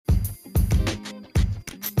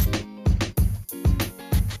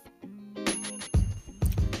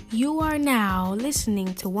You are now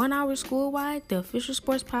listening to 1 Hour Schoolwide, the official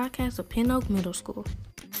sports podcast of Pin Oak Middle School.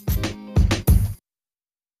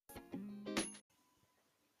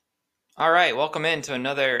 All right, welcome into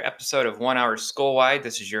another episode of 1 Hour Schoolwide.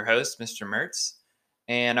 This is your host, Mr. Mertz,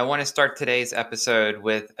 and I want to start today's episode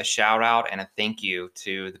with a shout out and a thank you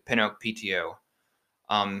to the Pin Oak PTO.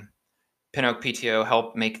 Pin Oak PTO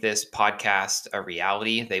helped make this podcast a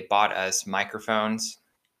reality. They bought us microphones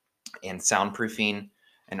and soundproofing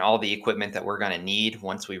and all the equipment that we're going to need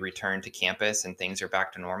once we return to campus and things are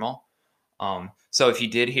back to normal. So if you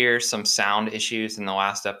did hear some sound issues in the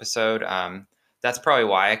last episode, that's probably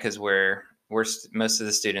why, because most of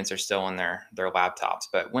the students are still on their laptops.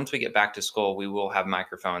 But once we get back to school, we will have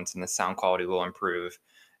microphones and the sound quality will improve.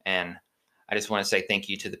 And I just want to say thank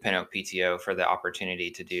you to the Pin Oak PTO for the opportunity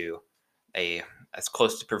to do as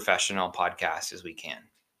close to professional podcast as we can.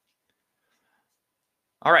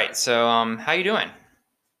 All right, so how you doing?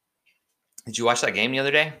 Did you watch that game the other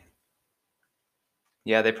day?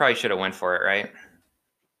 Yeah, they probably should have went for it, right?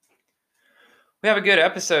 We have a good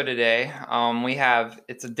episode today.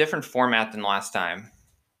 It's a different format than last time.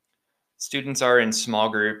 Students are in small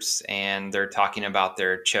groups and they're talking about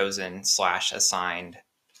their chosen/assigned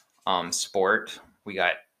sport. We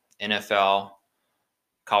got NFL,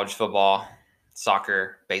 college football,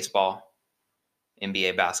 soccer, baseball,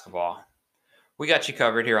 NBA basketball. We got you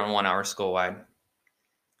covered here on 1 Hour Schoolwide.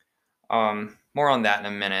 More on that in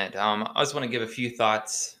a minute. I just want to give a few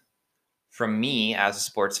thoughts from me as a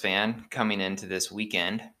sports fan coming into this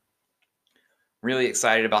weekend. Really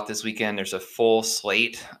excited about this weekend. There's a full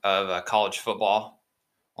slate of college football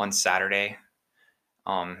on Saturday.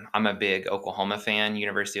 I'm a big Oklahoma fan,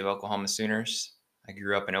 University of Oklahoma Sooners. I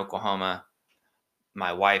grew up in Oklahoma.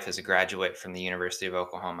 My wife is a graduate from the University of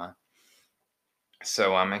Oklahoma.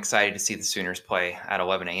 So I'm excited to see the Sooners play at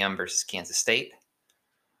 11 a.m. versus Kansas State.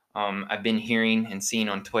 I've been hearing and seeing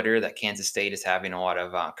on Twitter that Kansas State is having a lot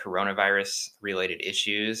of coronavirus-related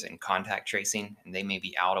issues and contact tracing, and they may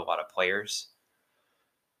be out a lot of players.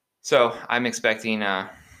 So I'm expecting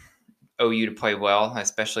OU to play well,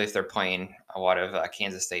 especially if they're playing a lot of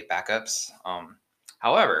Kansas State backups.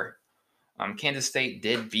 However, Kansas State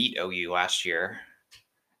did beat OU last year,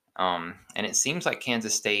 and it seems like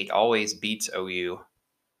Kansas State always beats OU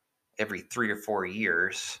every 3 or 4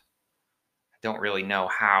 years. I don't really know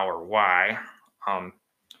how or why, but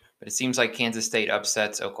it seems like Kansas State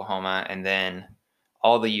upsets Oklahoma, and then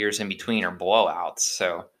all the years in between are blowouts.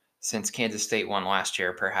 So since Kansas State won last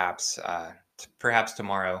year, perhaps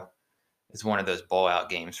tomorrow is one of those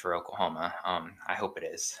blowout games for Oklahoma. I hope it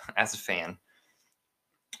is, as a fan.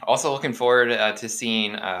 Also looking forward to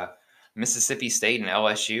seeing Mississippi State and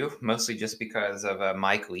LSU, mostly just because of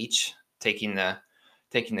Mike Leach taking the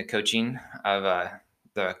coaching of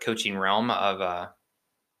the coaching realm of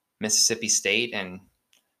Mississippi State and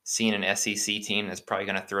seeing an SEC team that's probably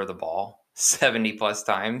going to throw the ball 70 plus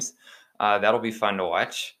times. That'll be fun to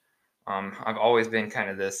watch. I've always been kind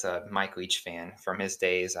of this Mike Leach fan from his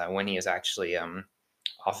days when he was actually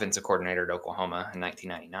offensive coordinator at Oklahoma in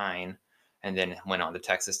 1999, and then went on to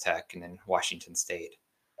Texas Tech and then Washington State.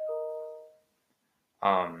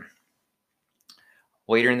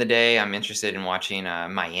 Later in the day, I'm interested in watching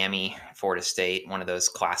Miami, Florida State, one of those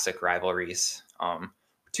classic rivalries.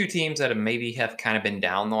 Two teams that have kind of been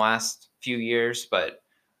down the last few years, but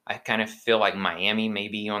I kind of feel like Miami may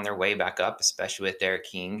be on their way back up, especially with Derek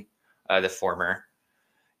King, the former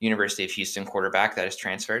University of Houston quarterback that has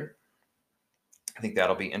transferred. I think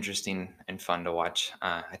that'll be interesting and fun to watch.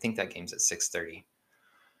 I think that game's at 6:30.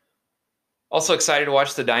 Also excited to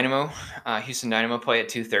watch the Houston Dynamo play at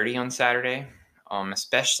 2:30 on Saturday,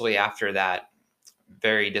 especially after that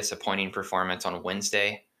very disappointing performance on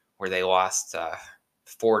Wednesday where they lost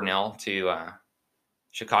 4-0 to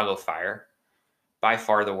Chicago Fire. By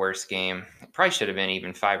far the worst game. It probably should have been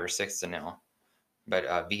even 5 or 6-0.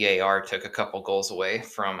 But VAR took a couple goals away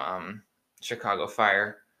from Chicago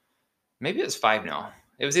Fire. Maybe it was 5-0.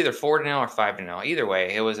 It was either 4-0 or 5-0. Either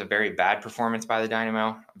way, it was a very bad performance by the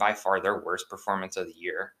Dynamo. By far their worst performance of the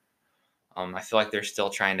year. I feel like they're still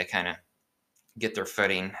trying to kind of get their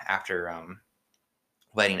footing after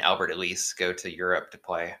letting Albert Ellis go to Europe to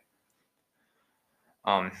play.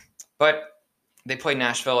 But they played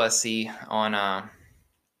Nashville SC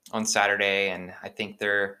on Saturday, and I think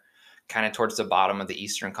they're kind of towards the bottom of the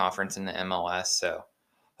Eastern Conference in the MLS. So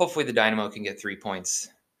hopefully the Dynamo can get 3 points.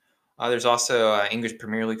 There's also English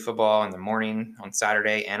Premier League football in the morning on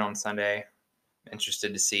Saturday and on Sunday. I'm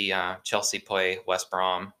interested to see Chelsea play West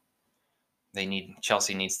Brom.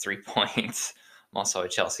 Chelsea needs 3 points. I'm also a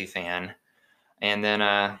Chelsea fan. And then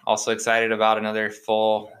also excited about another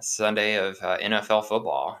full Sunday of NFL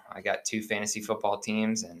football. I got 2 fantasy football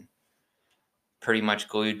teams and pretty much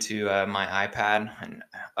glued to my iPad and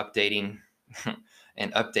updating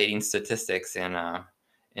and updating statistics in the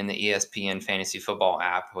ESPN fantasy football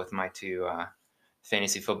app with my 2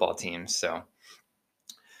 fantasy football teams. So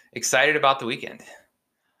excited about the weekend.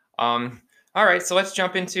 All right, so let's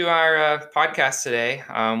jump into our podcast today.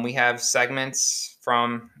 We have segments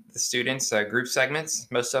from the students, group segments.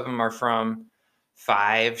 Most of them are from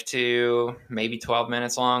 5 to maybe 12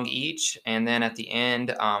 minutes long each. And then at the end,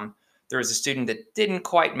 there was a student that didn't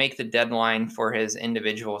quite make the deadline for his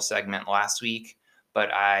individual segment last week,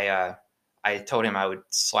 but I told him I would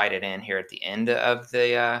slide it in here at the end of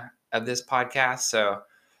this podcast. So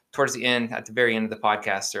towards the end, at the very end of the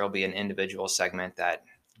podcast, there will be an individual segment that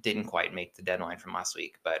didn't quite make the deadline from last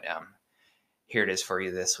week, but here it is for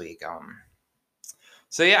you this week.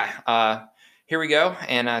 So yeah, here we go.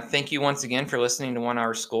 And thank you once again for listening to 1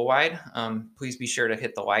 Hour Schoolwide. Please be sure to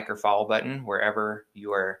hit the like or follow button wherever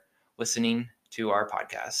you are listening to our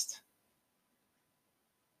podcast.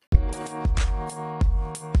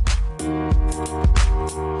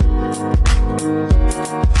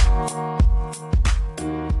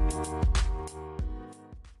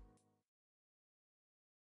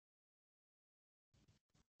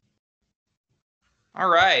 All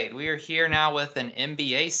right, we are here now with an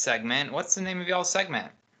NBA segment. What's the name of y'all's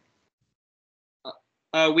segment?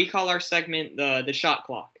 We call our segment the shot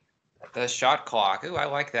clock. The shot clock. Ooh, I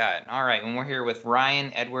like that. All right, and we're here with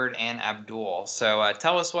Ryan, Edward, and Abdul. So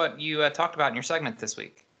tell us what you talked about in your segment this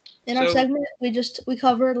week. In our segment, we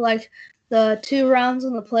covered like the 2 rounds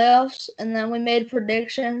in the playoffs, and then we made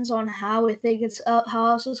predictions on how we think how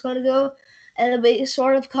else it's going to go, and we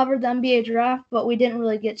sort of covered the NBA draft, but we didn't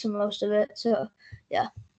really get to most of it. So, yeah.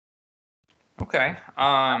 Okay.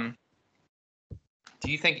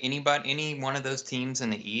 Do you think any one of those teams in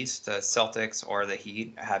the East, the Celtics or the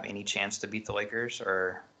Heat, have any chance to beat the Lakers?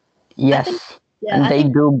 Or yes, they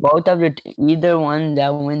do. Both of it, either one that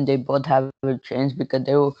win, they both have a chance because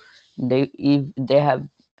they have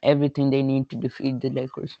everything they need to defeat the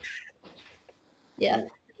Lakers. Yeah,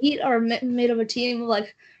 Heat are made of a team of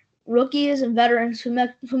like rookies and veterans who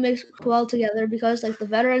mix well together because like the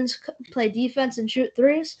veterans play defense and shoot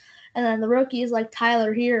threes, and then the rookies like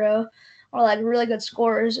Tyler Hero are like really good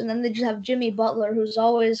scorers, and then they just have Jimmy Butler who's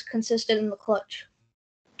always consistent in the clutch.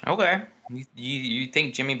 Okay, you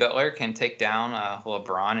think Jimmy Butler can take down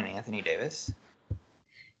LeBron and Anthony Davis?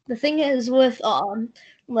 The thing is with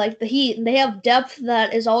like the Heat, they have depth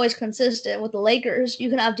that is always consistent. With the Lakers, you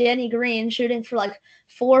can have Danny Green shooting for like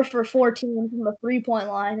 4 for 14 from the 3-point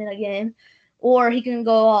line in a game, or he can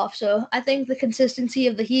go off. So I think the consistency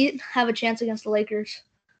of the Heat have a chance against the Lakers.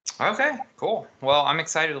 Okay, cool. Well, I'm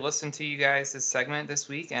excited to listen to you guys this segment this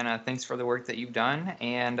week, and thanks for the work that you've done.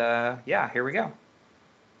 And yeah, here we go.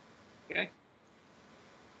 Okay.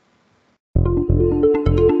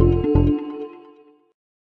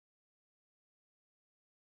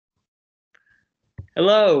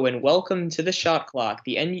 Hello and welcome to the Shot Clock,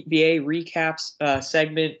 the NBA recaps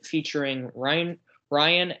segment featuring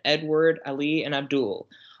Ryan, Edward, Ali, and Abdul.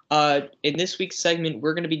 In this week's segment,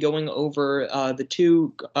 we're going to be going over the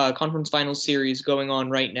 2 conference finals series going on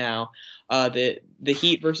right now, the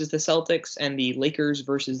Heat versus the Celtics and the Lakers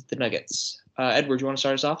versus the Nuggets. Edward, you want to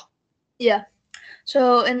start us off? Yeah.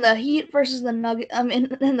 So in the Heat versus the Nuggets,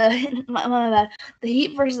 the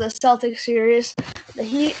Heat versus the Celtics series, the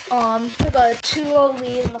Heat took a 2-0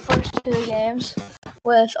 lead in the first 2 games,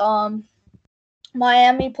 with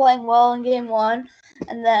Miami playing well in game 1,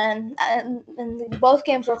 and then and both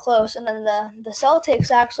games were close, and then the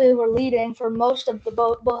Celtics actually were leading for most of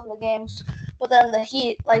both of the games, but then the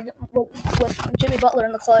Heat, like with Jimmy Butler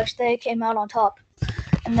in the clutch, they came out on top.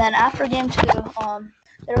 And then after game 2,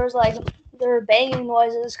 there were banging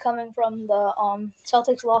noises coming from the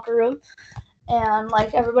Celtics locker room, and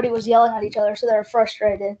like everybody was yelling at each other, so they were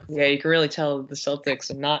frustrated. Yeah, you can really tell the Celtics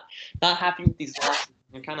are not happy with these losses.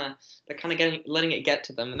 They're kind of letting it get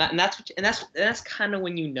to them, and that's kind of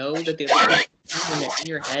when you know that they're in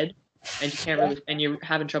your head, and you can't really, and you're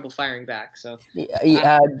having trouble firing back. So they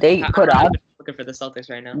could have looking for the Celtics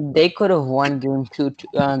right now. They could have won game 2,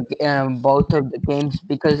 both of the games,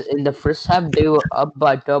 because in the first half they were up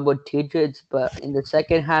by double digits, but in the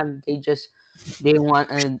second half they won,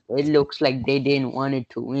 and it looks like they didn't want it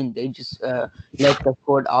to win. They just let the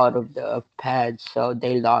foot out of the pad, so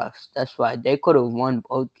they lost. That's why they could have won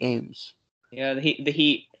both games. Yeah, the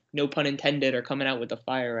Heat, no pun intended, are coming out with the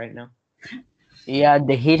fire right now. Yeah,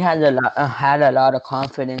 the Heat had a lot of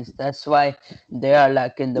confidence. That's why they are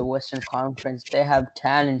like in the Western Conference. They have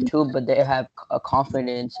talent too, but they have a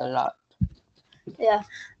confidence a lot. Yeah.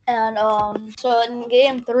 And so in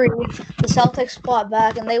game three, the Celtics fought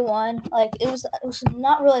back and they won. Like it was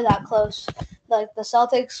not really that close. Like the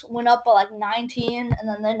Celtics went up by like 19, and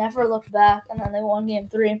then they never looked back, and then they won game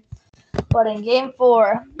three. But in game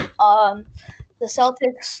four, the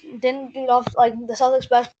Celtics didn't get off. Like the Celtics'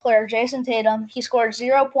 best player, Jason Tatum, he scored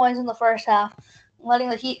 0 points in the first half, letting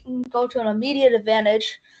the Heat go to an immediate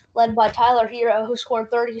advantage, led by Tyler Hero, who scored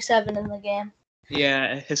 37 in the game.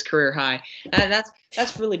 Yeah, his career high, and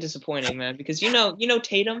that's really disappointing, man. Because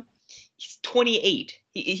Tatum, he's 28.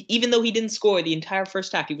 Even though he didn't score the entire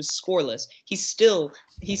first half, he was scoreless. He still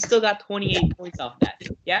got 28 points off that.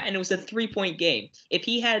 Yeah, and it was a 3-point game. If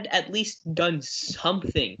he had at least done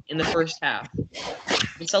something in the first half,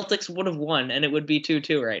 the Celtics would have won, and it would be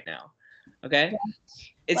 2-2 right now. Okay,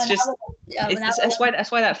 it's just. That's why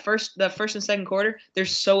the first and second quarter, they're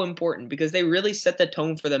so important because they really set the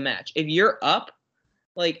tone for the match. If you're up,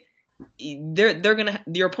 like your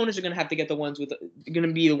opponents are gonna have to get the ones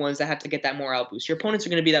that have to get that morale boost. Your opponents are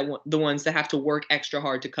gonna be the ones that have to work extra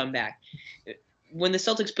hard to come back. When the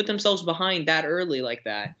Celtics put themselves behind that early like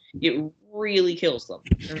that, it really kills them.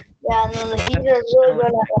 Yeah, and then the Heat are really good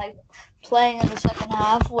at like playing in the second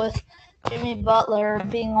half with Jimmy Butler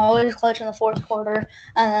being always clutch in the fourth quarter,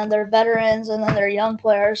 and then their veterans and then their young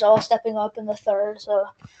players all stepping up in the third. So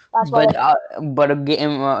that's why. But a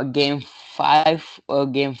game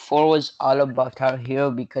 4 was all about our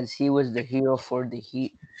hero because he was the hero for the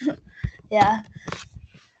Heat. Yeah.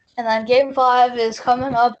 And then game 5 is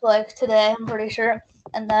coming up like today, I'm pretty sure.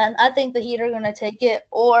 And then I think the Heat are gonna take it,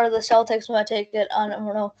 or the Celtics might take it. I don't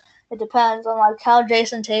know. It depends on like how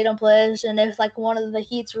Jason Tatum plays, and if like one of the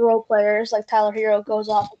Heat's role players, like Tyler Hero, goes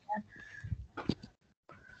off again.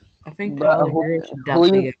 I think But Tyler who- Hero should who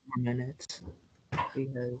definitely you- get more minutes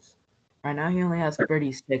because right now he only has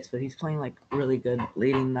 36, but he's playing like really good,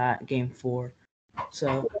 leading that game 4.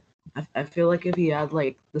 So I feel like if he had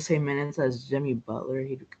like the same minutes as Jimmy Butler,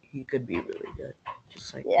 he could be really good.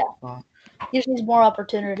 Just like Yeah. Bob. He just needs more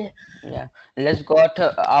opportunity. Yeah, let's go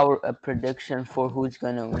to our prediction for who's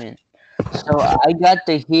gonna win. So I got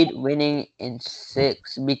the Heat winning in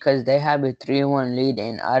 6 because they have a 3-1 lead,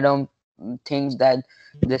 and I don't think that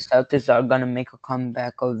the Celtics are gonna make a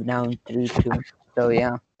comeback of down 3-2. So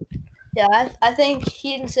yeah. Yeah, I think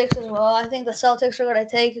Heat in 6 as well. I think the Celtics are going to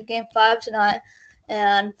take game 5 tonight,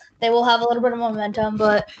 and they will have a little bit of momentum.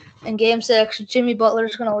 But in game 6, Jimmy Butler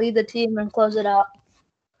is going to lead the team and close it out.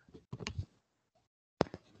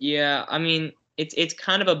 Yeah, I mean it's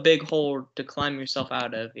kind of a big hole to climb yourself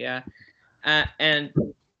out of. Yeah, and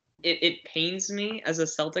it pains me as a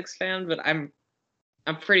Celtics fan, but I'm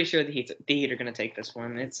pretty sure the Heat are going to take this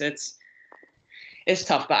one. It's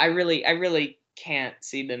tough, but I really can't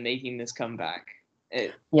see them making this comeback.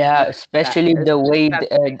 Yeah, especially the way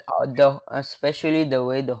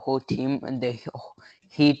the whole team and the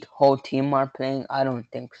Heat whole team are playing. I don't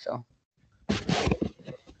think so.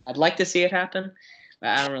 I'd like to see it happen, but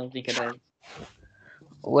I don't really think it is.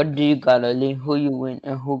 What do you got, Ali? Who you win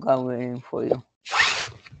and who got winning for you?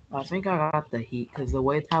 I think I got the Heat because the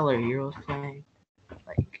way Tyler Hero's playing,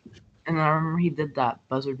 like, and I remember he did that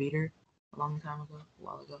buzzer beater a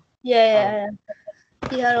while ago. Yeah.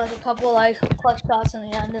 He had like a couple like clutch shots in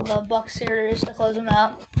the end of the Bucks series to close them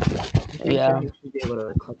out. Yeah. He should be able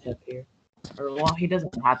to clutch up here. Or well, he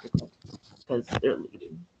doesn't have to clutch because they're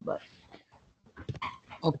leading, but.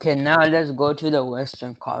 Okay, now let's go to the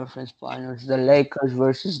Western Conference Finals. The Lakers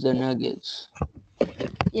versus the Nuggets.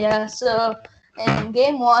 Yeah, so in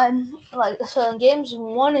game 1, in games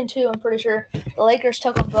 1 and 2, I'm pretty sure the Lakers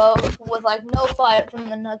took a vote with like no fight from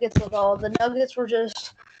the Nuggets at all. The Nuggets were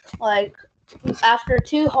just like, after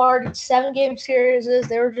 2 hard 7-game series,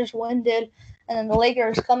 they were just winded. And then the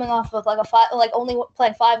Lakers, coming off of only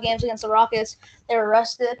playing 5 games against the Rockets, they were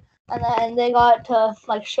rested. And then they got to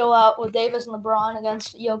like show out with Davis and LeBron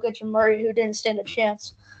against Jokic and Murray, who didn't stand a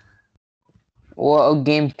chance. Well,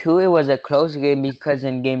 game 2, it was a close game because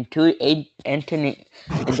in game 2, Anthony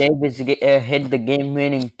Davis hit the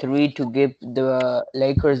game-winning 3 to give the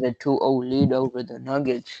Lakers a 2-0 lead over the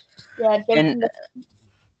Nuggets. Yeah,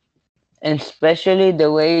 And especially the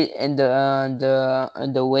way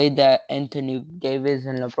the way that Anthony Davis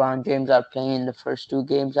and LeBron James are playing in the first 2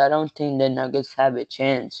 games, I don't think the Nuggets have a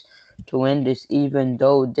chance to win this, even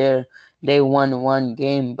though they won 1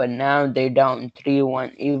 game, but now they're down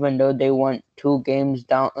 3-1. Even though they won 2 games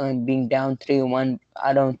down, being down 3-1,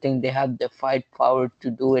 I don't think they have the fight power to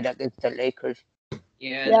do it against the Lakers.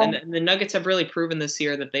 Yeah, Yeah. and the Nuggets have really proven this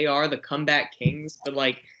year that they are the comeback kings, but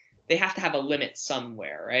like they have to have a limit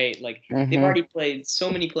somewhere, right? Like they've Mhm. already played so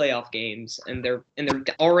many playoff games, and they're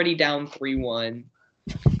already down 3-1.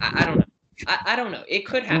 I don't know. I don't know. It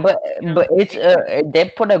could happen. But it's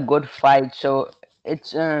they put a good fight, so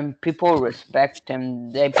it's people respect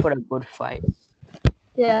them. They put a good fight.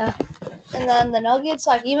 Yeah. And then the Nuggets,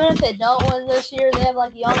 like, even if they don't win this year, they have,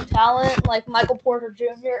 like, young talent, like Michael Porter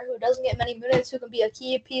Jr., who doesn't get many minutes, who can be a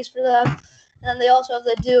key piece for them. And then they also have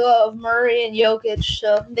the duo of Murray and Jokic,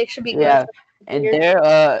 so they should be good Yeah, for the and year.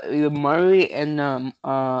 they're Murray and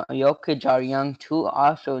Jokic are young too.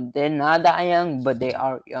 Also, they're not that young, but they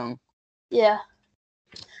are young. Yeah.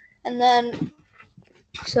 And then,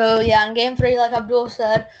 so, yeah, in Game 3, like Abdul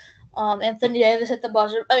said, Anthony Davis hit the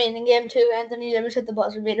buzzer. I mean, in Game 2, Anthony Davis hit the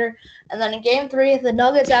buzzer beater. And then in Game 3, the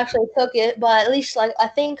Nuggets actually took it by at least, like, I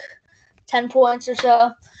think 10 points or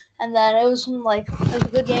so. And then it was a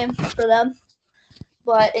good game for them.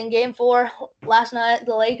 But in Game 4 last night,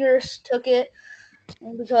 the Lakers took it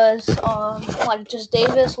because just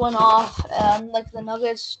Davis went off, and like the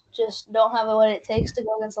Nuggets just don't have what it takes to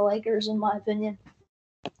go against the Lakers, in my opinion.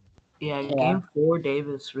 Yeah, Yeah. Game 4,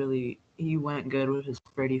 Davis really he went good with his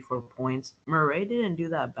 34 points. Murray didn't do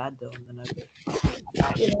that bad though in the Nuggets.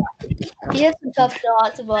 He hit some tough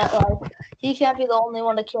shots, but like he can't be the only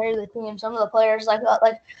one to carry the team. Some of the players like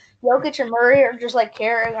Jokic and Murray are just like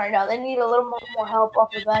carrying right now. They need a little more help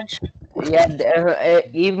off the bench. Yeah,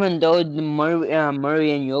 even though the Murray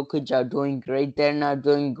and Jokic are doing great, they're not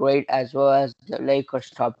doing great as well as the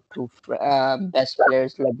Lakers' top two best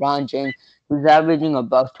players. LeBron James, who's averaging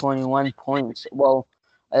about 21 points. Well,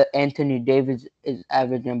 Anthony Davis is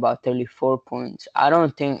averaging about 34 points. I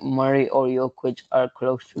don't think Murray or Jokic are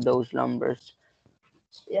close to those numbers.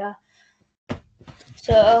 Yeah.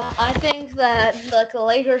 So I think that like the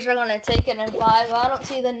Lakers are gonna take it in 5. I don't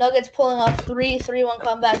see the Nuggets pulling off 3-1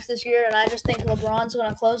 comebacks this year, and I just think LeBron's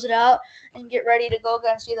gonna close it out and get ready to go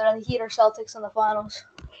against either the Heat or Celtics in the finals.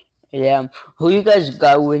 Yeah, who you guys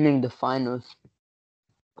got winning the finals?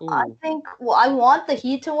 I think I want the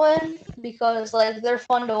Heat to win because like they're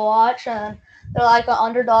fun to watch and they're like an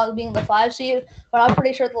underdog being the 5 seed. But I'm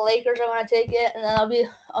pretty sure the Lakers are gonna take it, and then that'll be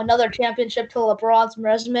another championship to LeBron's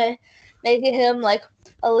resume, making him like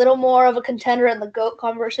a little more of a contender in the GOAT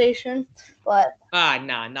conversation. But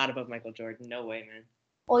nah, not above Michael Jordan. No way, man.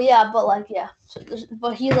 well, yeah, but like yeah,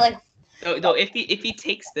 but he's like Though if he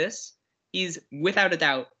takes this, he's without a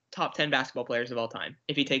doubt top 10 basketball players of all time.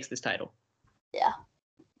 If he takes this title. yeah,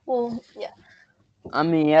 well yeah. I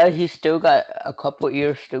mean, yeah, he's still got a couple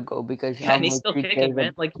years to go because Yeah, and he's still kicking,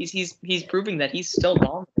 man. Like he's proving that he's still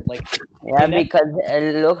dominant. Like yeah, because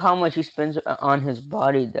look how much he spends on his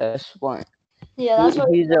body. That's one. Yeah, that's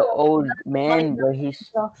what He's an old man, but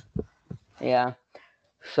he's yeah.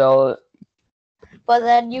 So, but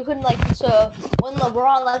then you can so when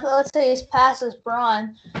LeBron, like let's say he's past his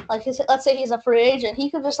prime, like let's say he's a free agent, he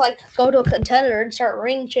could just like go to a contender and start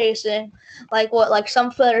ring chasing, like what like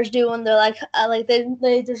some players do when they're like they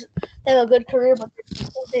have a good career, but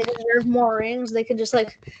they deserve more rings. They can just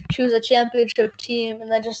like choose a championship team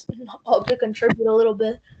and then just hope to contribute a little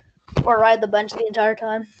bit or ride the bench the entire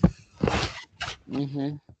time.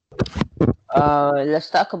 let's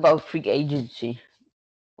talk about free agency,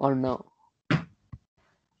 or no?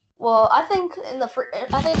 Well, I think free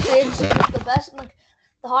agency is the best, like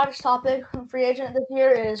the hottest topic in free agent this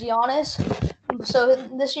year is Giannis. So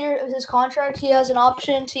this year, his contract, he has an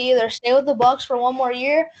option to either stay with the Bucks for one more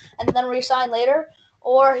year and then re-sign later,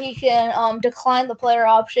 or he can decline the player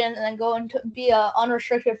option and then go and be an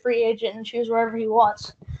unrestricted free agent and choose wherever he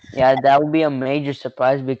wants. Yeah, that would be a major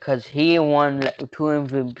surprise because he won like 2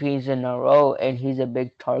 MVPs in a row, and he's a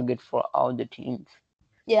big target for all the teams.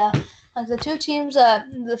 Yeah, like the 3 teams that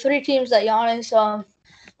Giannis,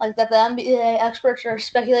 like that the NBA experts are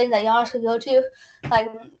speculating that Giannis could go to. Like,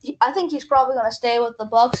 I think he's probably going to stay with the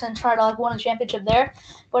Bucks and try to like win a championship there.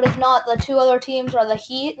 But if not, the 2 other teams are the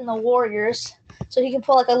Heat and the Warriors. So he can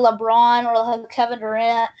pull like a LeBron or like Kevin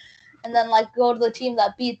Durant, and then like go to the team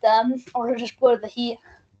that beat them, or just go to the Heat.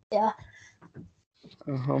 Yeah.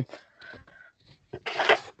 Uh-huh.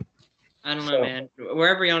 I don't know, man.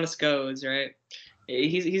 Wherever Giannis goes, right?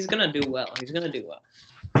 He's gonna do well. He's gonna do well.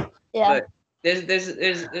 Yeah. But there's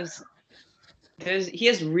he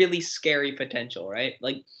has really scary potential, right?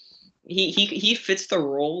 Like he fits the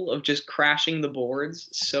role of just crashing the boards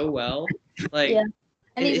so well. Like yeah.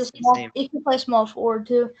 And he's he can play small forward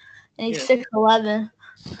too. And he's 6'11".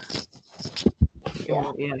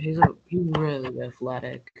 he's really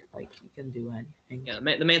athletic. Like he can do anything. Yeah,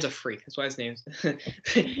 the man's a freak. That's why his name's. I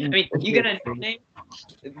mean, you get a nickname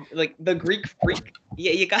like the Greek freak.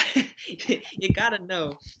 Yeah, you got you gotta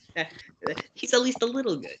know that he's at least a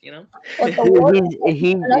little good, you know. But the Warriors,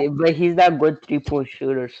 But he's not good 3-point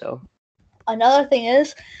shooter, so. another thing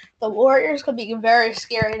is, the Warriors could be very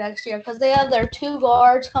scary next year because they have their 2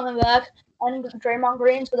 guards coming back and Draymond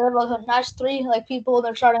Green, so they have like a nice 3 people in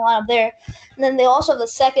their starting lineup there. And then they also have the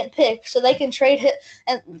 2nd pick, so they can trade it,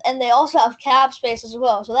 and they also have cap space as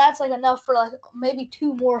well. So that's like enough for like maybe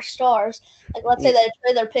 2 more stars. Like let's say they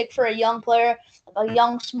trade their pick for a young player, like a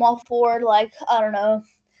young small forward, like I don't know.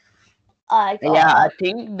 I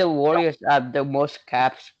think the Warriors have the most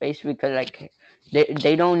cap space because like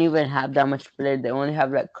they don't even have that much player. They only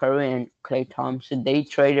have like Curry and Klay Thompson. They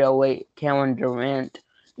traded away Kevin Durant.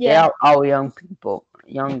 Yeah. They are all young people,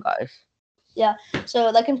 young guys. Yeah,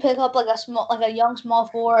 so they can pick up like a young small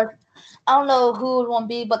forward. I don't know who would want to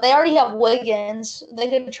be, but they already have Wiggins. They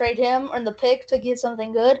could trade him or the pick to get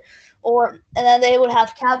something good, and then they would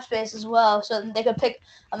have cap space as well. So they could pick.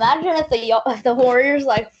 Imagine if the Warriors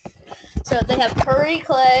so they have Curry,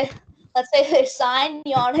 Clay. Let's say they sign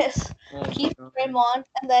Giannis, keep Draymond,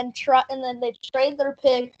 and then they trade their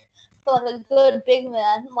pick for like a good big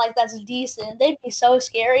man, like that's decent. They'd be so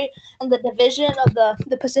scary. And the division of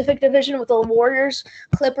the Pacific Division with the Warriors,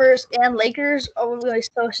 Clippers, and Lakers are really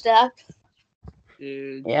so stacked.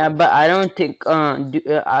 Dude. Yeah, but I don't think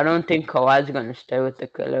Kawhi's gonna stay with the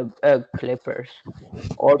Clippers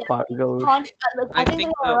or Paul George. I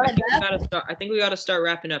think we gotta start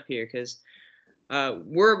wrapping up here because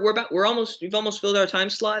we've almost filled our time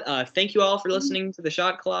slot. Thank you all for listening to the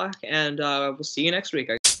Shot Clock, and we'll see you next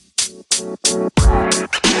week.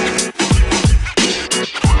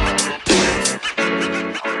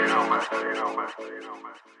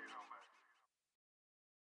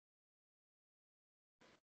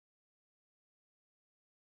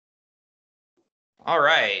 All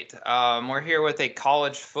right. We're here with a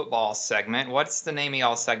college football segment. What's the name of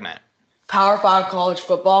y'all's segment? Power 5 college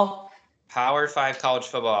football. Power 5 college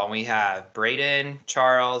football. We have Braden,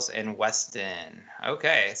 Charles, and Weston.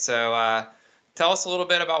 Okay, so tell us a little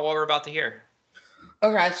bit about what we're about to hear.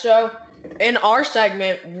 Okay, so in our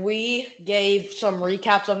segment, we gave some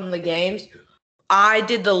recaps of the games. I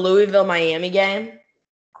did the Louisville-Miami game.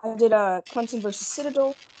 I did Clemson versus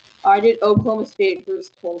Citadel. I did Oklahoma State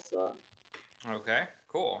versus Tulsa. Okay,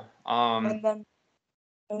 cool. And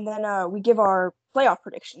then we give our playoff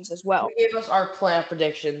predictions as well. We gave us our playoff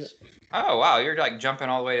predictions. Oh, wow, you're like jumping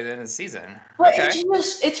all the way to the end of the season. But Okay.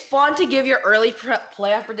 it's fun to give your early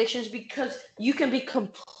playoff predictions because you can be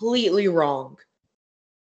completely wrong.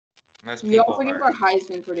 Most We people also give are. our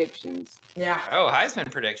Heisman predictions. Yeah. Oh,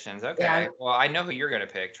 Heisman predictions. Okay. Yeah. Well, I know who you're going to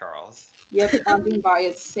pick, Charles. Yep, I'm being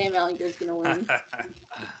biased. Sam Ellinger's gonna win.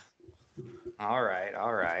 All right.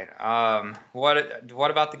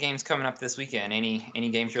 What about the games coming up this weekend? Any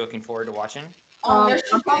games you're looking forward to watching? There's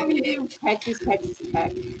I'm probably gonna do Texas Tech.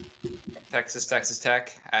 Texas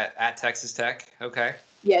Tech at Texas Tech. Okay.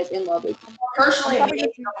 Yes, in Lubbock. Personally, I'm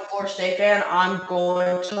a Florida State fan. I'm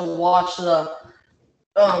going to watch the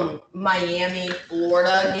Miami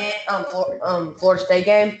Florida game, Florida State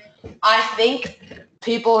game. I think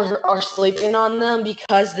people are sleeping on them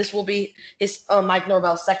because this will be his Mike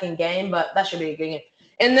Norvell's second game, but that should be a good game.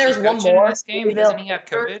 And there's one Coaching in more. this game. Doesn't he have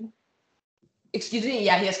COVID? Excuse me.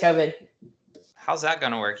 Yeah, he has COVID. How's that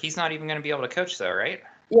going to work? He's not even going to be able to coach, though, right?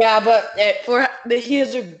 Yeah, but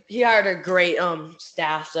he hired a great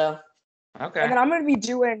staff. So Okay. And then I'm going to be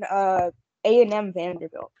doing A&M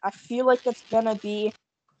Vanderbilt. I feel like that's going to be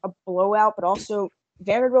a blowout, but also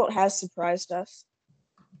Vanderbilt has surprised us.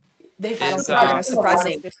 they've Is,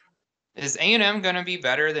 surprising. Is A&M going to be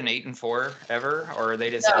better than 8-4 ever, or are they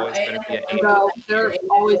just always going to be at 8? No, they're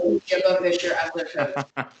always Jimbo Fisher as their coach.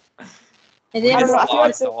 and We then just I feel like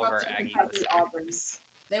lost all of our Aggie Auburn. listeners.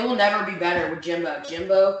 They will never be better with Jimbo.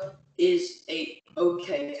 Jimbo is a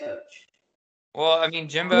okay coach. Well, I mean,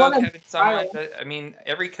 Jimbo, What a Kevin Sumlin, I mean,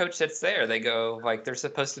 every coach that's there, they go, like, they're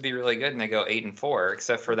supposed to be really good, and they go 8-4,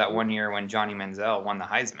 except for that one year when Johnny Manziel won the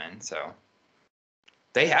Heisman, so.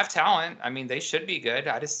 They have talent. I mean, they should be good.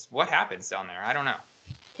 What happens down there? I don't know.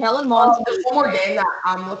 Kellen Mond. There's one more game that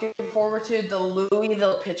I'm looking forward to, the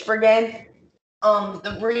Louisville-Pittsburgh game.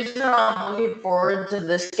 The reason I'm looking forward to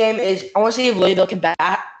this game is I want to see if Louisville can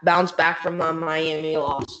bounce back from the Miami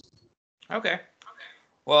loss. Okay.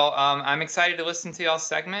 Well, I'm excited to listen to y'all's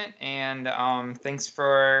segment, and thanks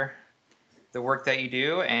for the work that you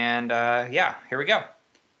do. And, yeah, here we go.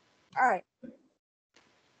 All right.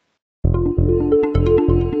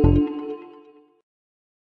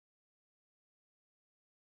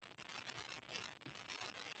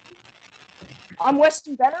 I'm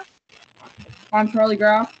Weston Benner. I'm Charlie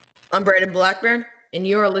Graf. I'm Braden Blackburn, and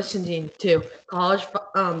you're listening to Power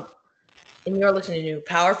 5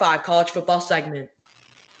 College Football segment.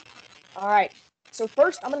 All right. So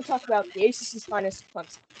first, I'm going to talk about the ACC's finest,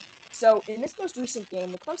 Clemson. So in this most recent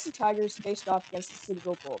game, the Clemson Tigers faced off against the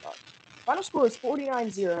Citadel Bulldogs. Final score is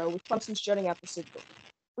 49-0, with Clemson shutting out the Citadel.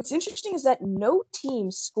 What's interesting is that no team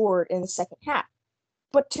scored in the second half.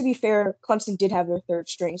 But to be fair, Clemson did have their third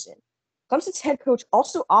strings in. Clemson's head coach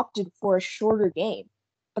also opted for a shorter game,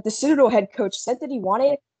 but the Citadel head coach said that he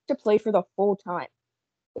wanted to play for the full time.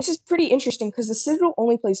 This is pretty interesting because the Citadel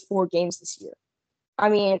only plays 4 games this year. I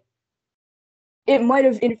mean, it might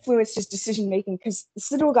have influenced his decision-making because the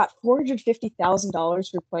Citadel got $450,000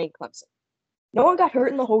 for playing Clemson. No one got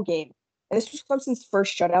hurt in the whole game, and this was Clemson's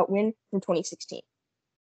first shutout win from 2016.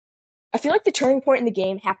 I feel like the turning point in the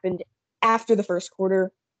game happened after the first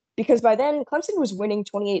quarter, because by then, Clemson was winning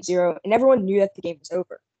 28-0, and everyone knew that the game was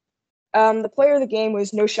over. The player of the game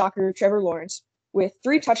was, no shocker, Trevor Lawrence, with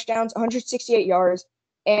 3 touchdowns, 168 yards,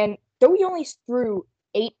 and though he only threw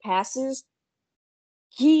 8 passes,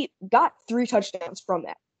 he got 3 touchdowns from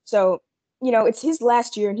that. So, it's his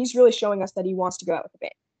last year, and he's really showing us that he wants to go out with a bang.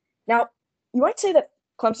 Now, you might say that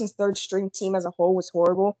Clemson's third-string team as a whole was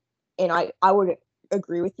horrible, and I would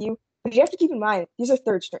agree with you, but you have to keep in mind, these are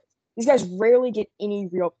third strings. These guys rarely get any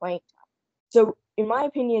real playing time. So, in my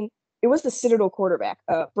opinion, it was the Citadel quarterback,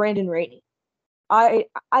 Brandon Rainey. I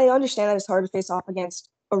understand that it's hard to face off against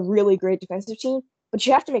a really great defensive team, but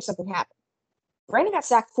you have to make something happen. Brandon got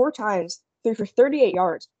sacked 4 times, threw for 38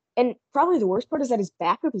 yards, and probably the worst part is that his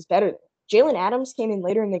backup is better than him. Jalen Adams came in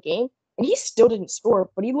later in the game, and he still didn't score,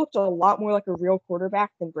 but he looked a lot more like a real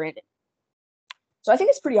quarterback than Brandon. So I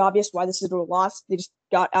think it's pretty obvious why the Citadel lost. They just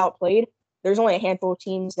got outplayed. There's only a handful of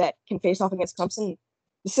teams that can face off against Clemson.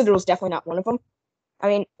 The Citadel is definitely not one of them. I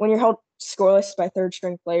mean, when you're held scoreless by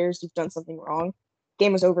third-string players, you've done something wrong.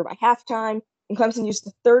 Game was over by halftime, and Clemson used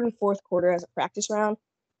the third and fourth quarter as a practice round.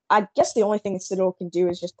 I guess the only thing the Citadel can do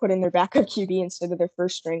is just put in their backup QB instead of their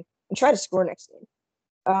first string and try to score next game.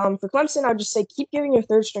 For Clemson, I would just say keep giving your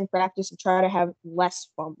third-string practice and try to have less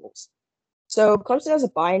fumbles. So Clemson has a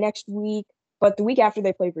bye next week, but the week after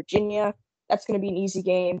they play Virginia. That's going to be an easy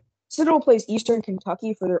game. Citadel plays Eastern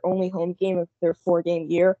Kentucky for their only home game of their 4-game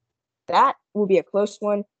year. That will be a close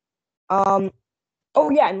one. And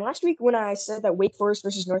last week when I said that Wake Forest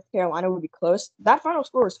versus North Carolina would be close, that final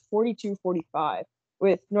score was 42-45,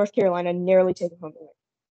 with North Carolina narrowly taking home the win.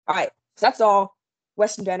 All right, so that's all.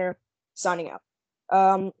 Weston Benner signing out.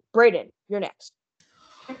 Braden, you're next.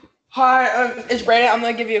 Hi, it's Braden. I'm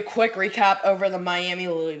going to give you a quick recap over the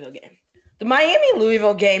Miami-Louisville game. The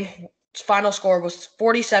Miami-Louisville game final score was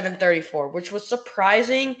 47-34, which was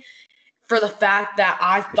surprising for the fact that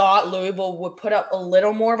I thought Louisville would put up a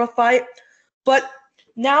little more of a fight. But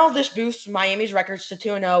now this boosts Miami's records to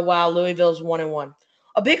 2-0 while Louisville's 1-1.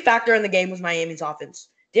 A big factor in the game was Miami's offense.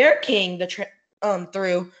 Derek King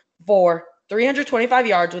threw for 325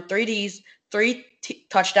 yards with 3 Ds, 3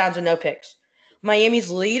 touchdowns, and no picks.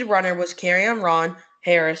 Miami's lead runner was Kerryon Ron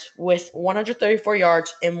Harris with 134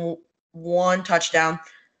 yards and 1 touchdown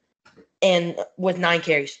and with 9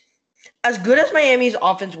 carries. As good as Miami's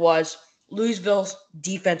offense was, Louisville's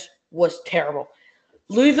defense was terrible.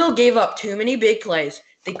 Louisville gave up too many big plays.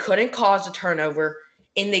 They couldn't cause a turnover,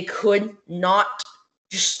 and they could not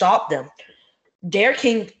just stop them. Derek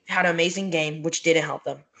King had an amazing game, which didn't help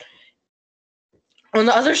them. On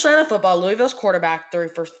the other side of the football, Louisville's quarterback threw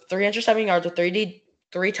for 307 yards with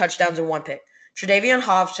 3 touchdowns and 1 pick. Tre'Davion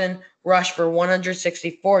Hobson rushed for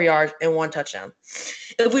 164 yards and 1 touchdown.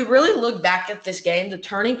 If we really look back at this game, the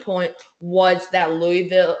turning point was that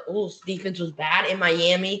Louisville's defense was bad and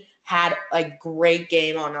Miami had a great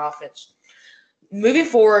game on offense. Moving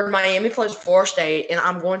forward, Miami plays Florida State, and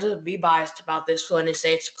I'm going to be biased about this when I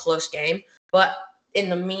say it's a close game. But in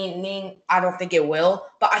the meaning, I don't think it will.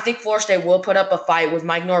 But I think Florida State will put up a fight with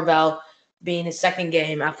Mike Norvell being his second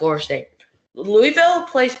game at Florida State. Louisville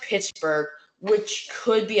plays Pittsburgh, which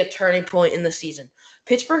could be a turning point in the season.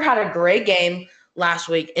 Pittsburgh had a great game last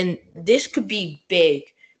week, and this could be big.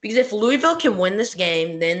 Because if Louisville can win this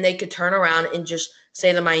game, then they could turn around and just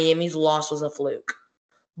say that Miami's loss was a fluke.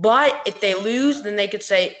 But if they lose, then they could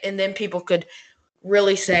say, and then people could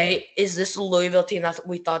really say, is this the Louisville team that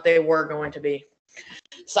we thought they were going to be?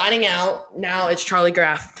 Signing out, now it's Charlie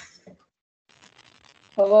Graf.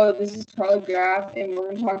 Hello, this is Charlie Graf, and we're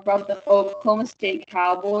going to talk about the Oklahoma State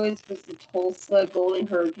Cowboys versus the Tulsa Golden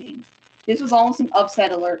Hurricanes. This was almost an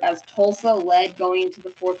upset alert as Tulsa led going into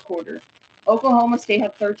the fourth quarter. Oklahoma State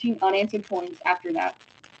had 13 unanswered points after that.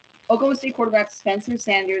 Oklahoma State quarterback Spencer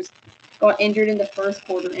Sanders got injured in the first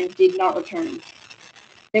quarter and did not return.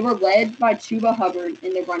 They were led by Chuba Hubbard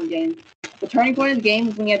in the run game. The turning point of the game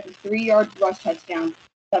was when he had the 3-yard rush touchdown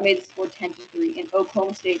that made the score 10-3, and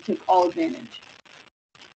Oklahoma State took all advantage.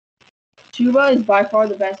 Chuba is by far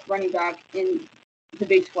the best running back in the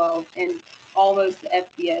Big 12 and almost the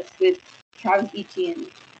FBS with Travis Etienne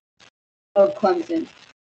of Clemson.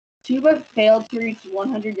 Chuba failed to reach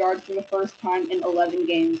 100 yards for the first time in 11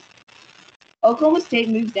 games. Oklahoma State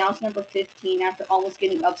moves down to number 15 after almost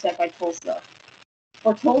getting upset by Tulsa.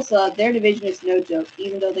 For Tulsa, their division is no joke,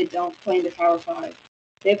 even though they don't play in the Power 5.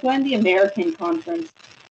 They play in the American Conference,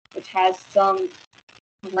 which has some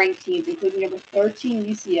ranked teams, including number 13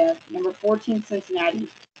 UCF, number 14 Cincinnati,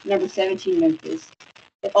 and number 17 Memphis.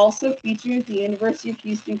 It also features the University of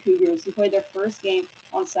Houston Cougars, who played their first game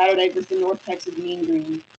on Saturday versus the North Texas Mean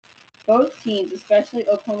Green. Both teams, especially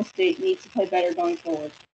Oklahoma State, need to play better going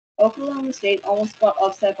forward. Oklahoma State almost got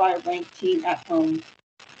upset by a ranked team at home.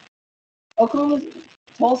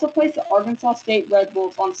 Tulsa plays the Arkansas State Red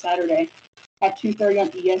Bulls on Saturday at 2:30 on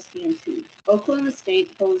ESPN2. Oklahoma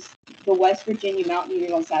State hosts the West Virginia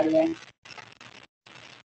Mountaineers on Saturday.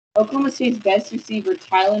 Oklahoma State's best receiver,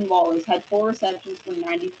 Tylan Wallace, had 4 receptions for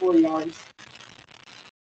 94 yards.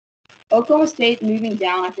 Oklahoma State moving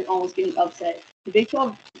down after almost getting upset.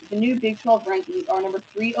 The new Big 12 rankings are number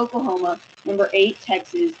 3 Oklahoma, number 8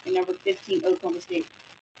 Texas, and number 15 Oklahoma State,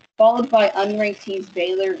 followed by unranked teams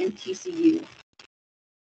Baylor and TCU.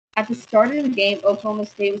 At the start of the game, Oklahoma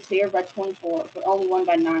State was favored by 24, but only won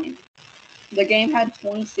by 9. The game had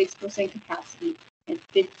 26% capacity and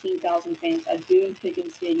 15,000 fans at Boone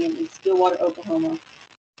Pickens Stadium in Stillwater, Oklahoma.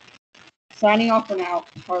 Signing off for now,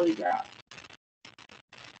 Harley Graff.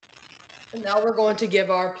 And now we're going to give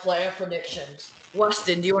our player predictions.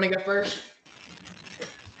 Weston, do you want to go first?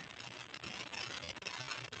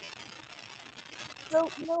 So,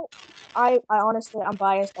 I honestly, I'm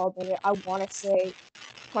biased all day. I want to say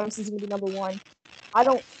Clemson's going to be number 1. I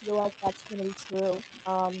don't feel like that's going to be true.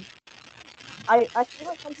 I feel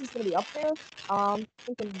like Clemson's going to be up there. I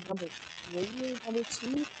think in number 3, number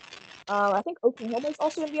 2. I think Oklahoma's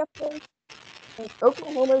also going to be up there.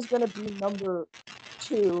 Oklahoma's going to be number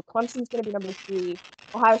 2. Clemson's going to be number 3.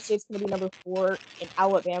 Ohio State's going to be number 4. And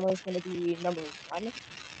Alabama's going to be number 1.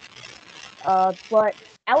 But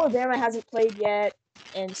Alabama hasn't played yet,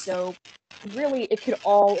 and so really it could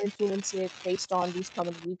all influence it based on these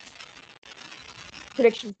coming weeks.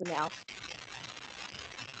 Prediction for now.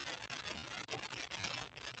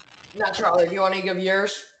 Now, Charlie, do you want to give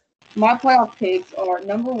yours? My playoff picks are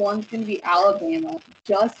number 1 is going to be Alabama,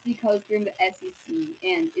 just because they're in the SEC,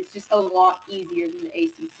 and it's just a lot easier than the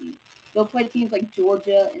ACC. They'll play teams like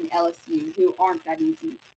Georgia and LSU, who aren't that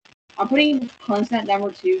easy. I'm putting Clemson at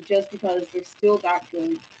number 2 just because they're still that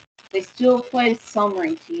good. They still play some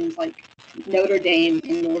ranked teams like Notre Dame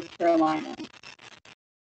and North Carolina.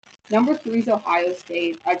 Number 3 is Ohio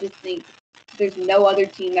State. I just think there's no other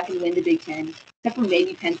team that can win the Big Ten, except for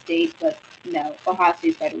maybe Penn State, but no, Ohio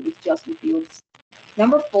State's better with Justin Fields.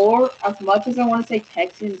 Number 4, as much as I want to say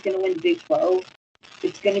Texas is going to win the Big 12,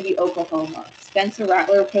 it's going to be Oklahoma. Spencer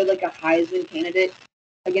Rattler played like a Heisman candidate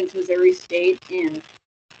against Missouri State, and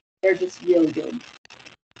they're just really good.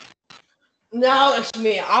 Now it's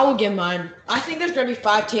me. I will give mine. I think there's going to be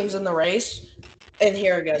 5 teams in the race, and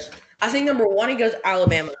here it goes. I think number 1, it goes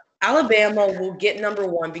Alabama. Alabama will get number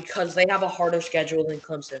 1 because they have a harder schedule than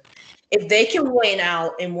Clemson. If they can win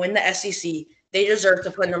out and win the SEC, they deserve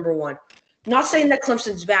to put number 1. Not saying that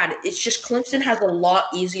Clemson's bad. It's just Clemson has a lot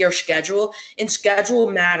easier schedule, and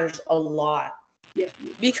schedule matters a lot. Yeah.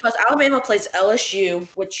 Because Alabama plays LSU,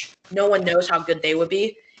 which no one knows how good they would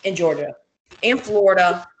be, and Georgia, and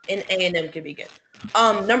Florida, and A&M could be good.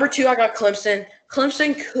 Number 2, I got Clemson.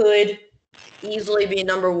 Clemson could easily be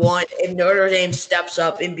number 1 if Notre Dame steps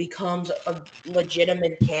up and becomes a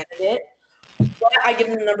legitimate candidate. But I give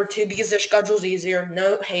them number 2 because their schedule's easier.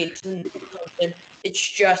 No hate to Clemson. It's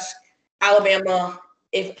just Alabama.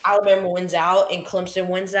 If Alabama wins out and Clemson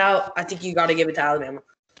wins out, I think you got to give it to Alabama.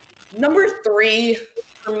 Number 3,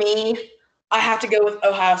 for me, I have to go with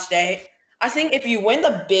Ohio State. I think if you win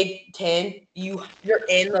the Big Ten, you're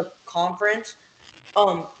in the conference.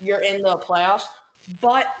 You're in the playoffs.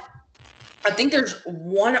 But I think there's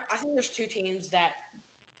 2 teams that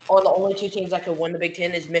are the only 2 teams that could win the Big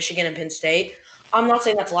Ten is Michigan and Penn State. I'm not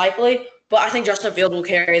saying that's likely, but I think Justin Fields will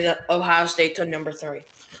carry the Ohio State to number 3.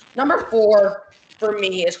 Number 4 for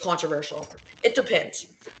me is controversial. It depends.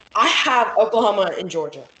 I have Oklahoma and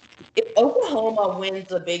Georgia. If Oklahoma wins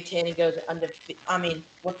the Big Ten and goes undefeated,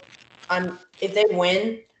 if they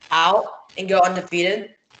win out and go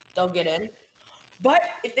undefeated, they'll get in. But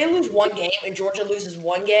if they lose one game and Georgia loses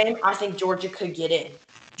one game, I think Georgia could get in.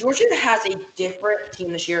 Georgia has a different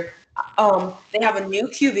team this year. They have a new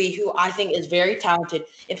QB who I think is very talented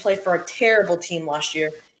and played for a terrible team last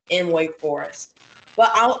year in Wake Forest.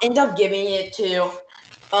 But I'll end up giving it to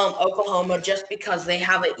Oklahoma just because they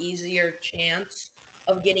have an easier chance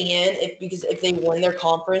of getting in because if they win their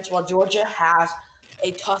conference, while Georgia has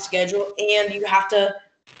a tough schedule, and you have to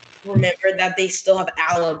remember that they still have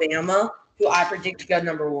Alabama, who I predict to go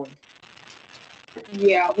number 1.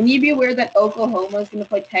 Yeah, we need to be aware that Oklahoma is going to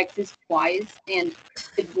play Texas twice, and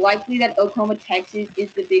it's likely that Oklahoma-Texas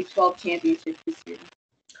is the Big 12 championship this year.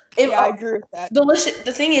 I agree with that.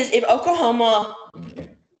 The thing is, if Oklahoma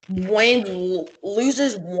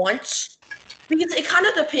loses once, because it kind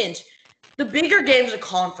of depends. The bigger game's a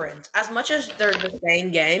conference. As much as they're the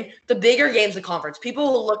same game, the bigger game's a conference.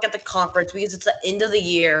 People will look at the conference because it's the end of the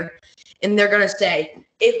year, and they're going to say,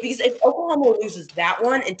 if Oklahoma loses that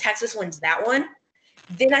one and Texas wins that one,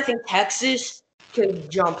 then I think Texas could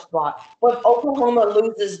jump spot. But if Oklahoma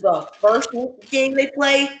loses the first game they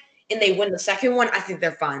play and they win the second one, I think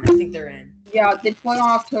they're fine. I think they're in. Yeah, they play on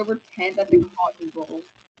October 10th at the Cotton Bowl.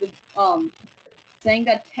 Saying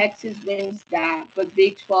that Texas wins that, but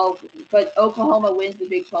Oklahoma wins the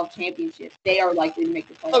Big 12 championship. They are likely to make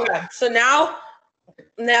the playoffs. Okay, so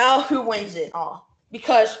now who wins it all?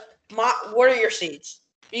 Because what are your seeds?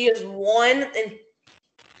 Because 1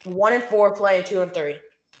 and 4 play 2 and 3.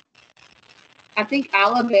 I think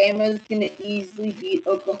Alabama is going to easily beat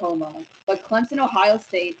Oklahoma, but Clemson, Ohio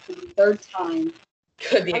State for the third time.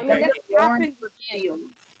 Could be a I mean, great that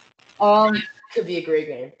game. Could be a great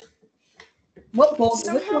game. What bowl?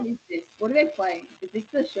 Which one is this? What do they play? Is this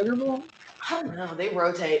the Sugar Bowl? I don't know. They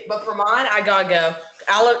rotate. But for mine, I got to go.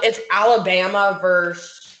 It's Alabama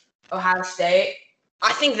versus Ohio State.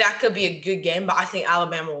 I think that could be a good game, but I think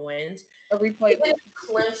Alabama wins. A replay.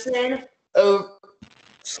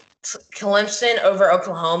 Clemson over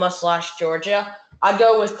Oklahoma / Georgia. I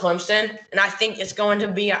go with Clemson, and I think it's going to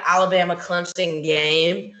be an Alabama-Clemson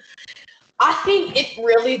game. I think it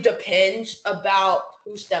really depends about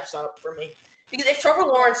who steps up for me. Because if Trevor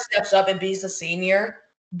Lawrence steps up and beats the senior,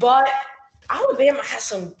 but Alabama has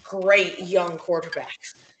some great young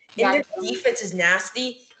quarterbacks. And their defense is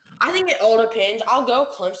nasty. I think it all depends. I'll go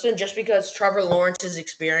Clemson just because Trevor Lawrence's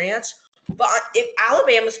experience. But if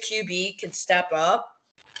Alabama's QB can step up,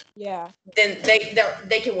 then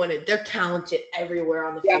they can win it. They're talented everywhere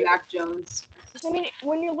on the field. Yeah, Mac Jones. I mean,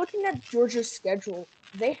 when you're looking at Georgia's schedule,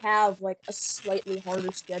 they have like a slightly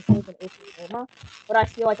harder schedule than Oklahoma, but I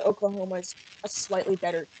feel like Oklahoma is a slightly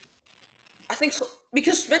better team. I think so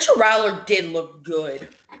because Spencer Rattler did look good.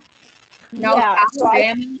 Now,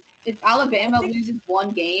 if Alabama loses one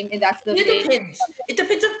game, and that's the it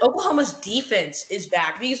depends if Oklahoma's defense is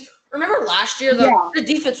back. Because remember last year, the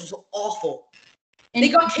defense was awful. And they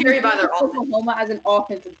got carried by their offense. Oklahoma as an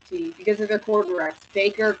offensive team because of their quarterbacks,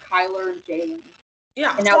 Baker, Kyler, and Jalen.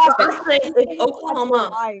 Yeah, and now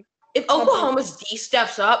if Oklahoma's D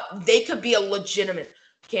steps up, they could be a legitimate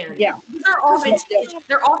candidate. Yeah, their offense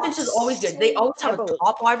is always good. They always have a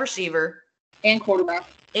top wide receiver and quarterback.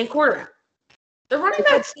 They're running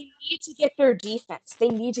back. They need to get their defense. They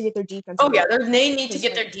need to get their defense. Oh yeah, they need to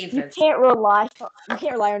get their defense. You can't rely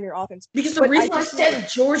on your offense. Because the reason I said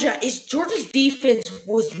Georgia is Georgia's defense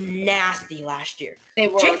was nasty last year.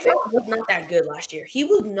 Jake Fromm was not that good last year. He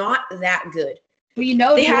was not that good. But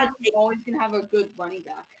Georgia's always gonna have a good running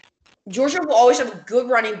back. Georgia will always have a good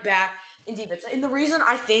running back in defense. And the reason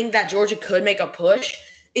I think that Georgia could make a push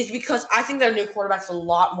is because I think their new quarterback's a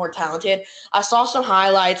lot more talented. I saw some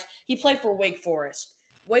highlights. He played for Wake Forest.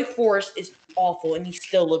 Wake Forest is awful, and he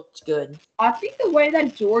still looks good. I think the way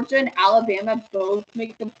that Georgia and Alabama both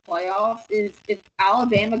make the playoffs is if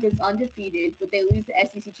Alabama goes undefeated, but they lose the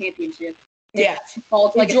SEC championship. Yeah.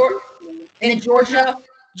 And Georgia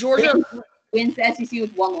wins the SEC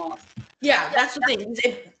with one loss. Yeah, that's the thing.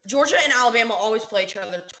 If Georgia and Alabama always play each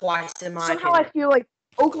other twice, in my opinion. I feel like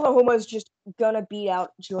Oklahoma is just gonna beat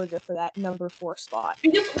out Georgia for that number 4 spot.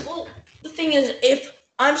 Because the thing is, if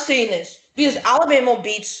I'm saying this, because Alabama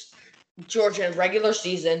beats Georgia in regular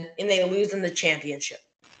season and they lose in the championship.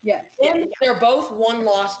 Yeah. And they're both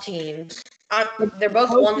one-loss teams. They're both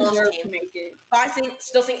one-loss teams. But I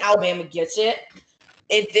still think Alabama gets it.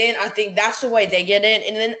 And then I think that's the way they get in.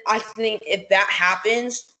 And then I think if that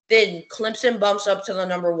happens, then Clemson bumps up to the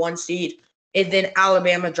number 1 seed. And then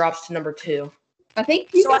Alabama drops to number 2. I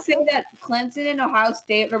think people say that Clemson and Ohio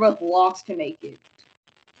State are both locks to make it.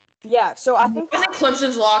 Yeah, so I think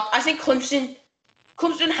Clemson's locked. I think Clemson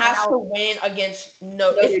has to win against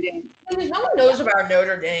Notre Dame. No one knows about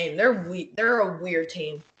Notre Dame. They're a weird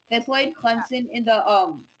team. They played Clemson in the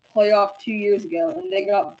playoff 2 years ago, and they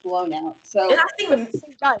got blown out. So And I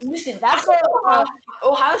think, Guys, listen, that's I think a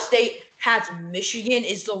Ohio State has Michigan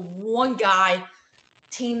is the one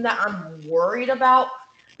team that I'm worried about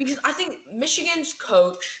because I think Michigan's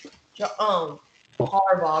coach,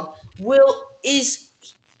 Harbaugh,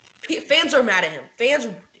 fans are mad at him. Fans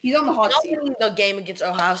he's on the hot not seat. winning the game against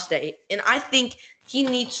Ohio State, and I think he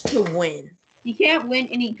needs to win. He can't win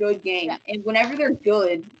any good game, and whenever they're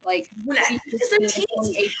good, like Because their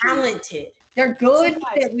team's talented. they're good,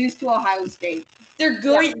 but they lose to Ohio State. They're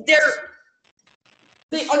good.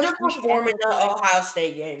 They underperform in the Ohio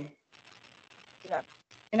State game.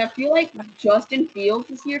 And I feel like Justin Fields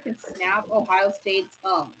this year can snap Ohio State's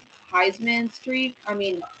Heisman streak. I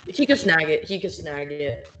mean, He could snag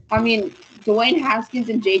it. I mean, Dwayne Haskins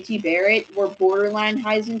and JT Barrett were borderline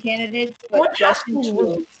Heisman candidates, but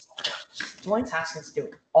Dwayne Haskins is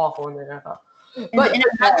doing awful in the NFL. But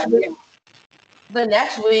the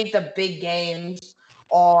next week, the big games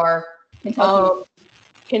are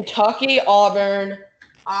Kentucky, Auburn.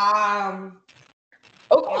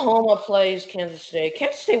 Oklahoma plays Kansas State.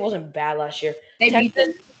 Kansas State wasn't bad last year. They beat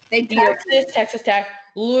them. They beat them. Texas Tech,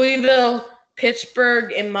 Louisville,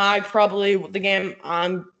 Pittsburgh, and probably the game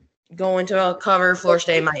I'm going to cover, Florida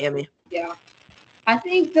State, Miami. Yeah. I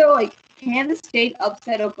think, though, like, Kansas State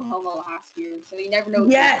upset Oklahoma last year, so you never know.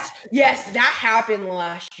 Yes, that happened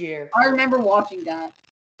last year. I remember watching that.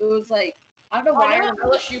 It was like, I don't know why. I know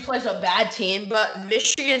LSU plays a bad team, but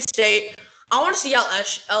Michigan State, I want to see how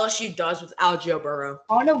LSU does without Joe Burrow.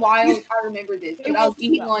 I don't know why I remember this, but I was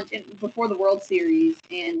eating lunch before the World Series,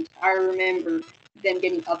 and I remember them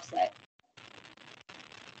getting upset.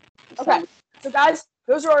 Okay, so guys,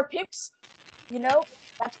 those are our picks. You know,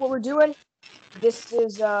 that's what we're doing. This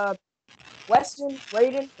is Weston,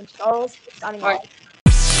 Braden, and Charles signing off.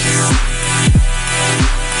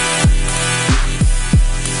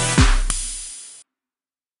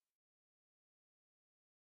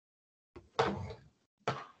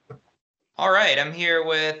 All right, I'm here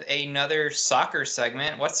with another soccer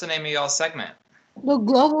segment. What's the name of y'all's segment? The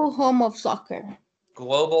Global Home of Soccer.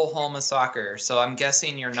 Global Home of Soccer. So I'm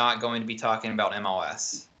guessing you're not going to be talking about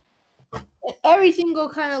MLS. Every single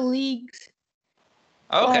kind of leagues.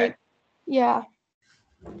 Okay. Yeah.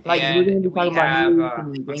 Like And we're gonna be talking about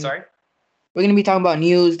news. I'm sorry? We're gonna be talking about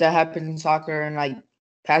news that happens in soccer and like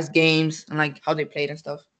past games and like how they played and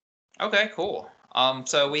stuff. Okay, cool.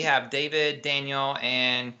 So we have David, Daniel,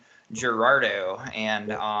 and Gerardo,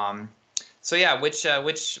 and so yeah, what's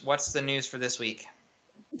the news for this week?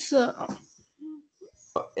 So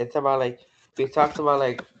It's about like we talked about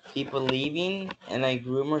like people leaving and like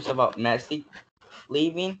rumors about Messi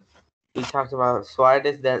leaving. We talked about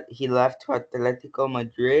Suarez that he left to Atletico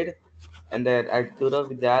Madrid, and that Arturo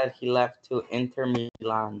Vidal he left to Inter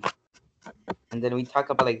Milan. And then we talk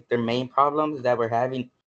about like their main problems that we're having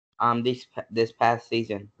this past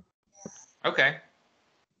season. Okay.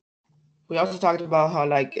 We also talked about how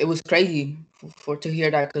like it was crazy for to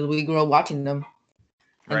hear that because we grew up watching them,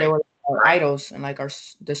 and they were our idols and like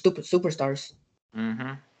the stupid superstars.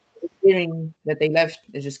 Mm-hmm. Hearing that they left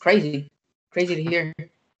is just crazy to hear.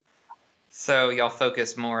 So y'all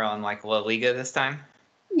focus more on like La Liga this time?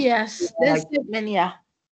 yes, this segment, yeah.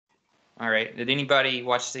 All right. Did anybody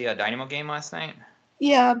watch the Dynamo game last night?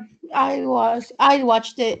 Yeah, I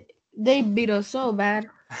watched it. They beat us so bad.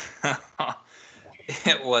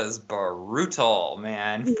 It was brutal,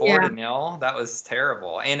 man. 4-0. That was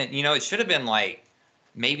terrible. And it should have been like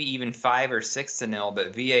maybe even 5 or 6-0,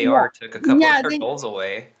 but VAR took a couple of their goals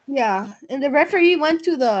away. Yeah, and the referee went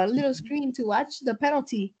to the little screen to watch the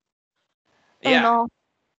penalty. Yeah.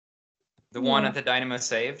 The one that the Dynamo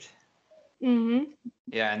saved. Mm-hmm.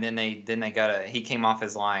 Yeah, and then he came off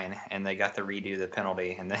his line and they got to redo the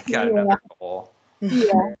penalty and they got another goal.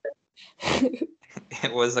 Yeah.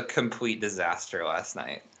 It was a complete disaster last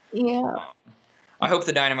night. Yeah. I hope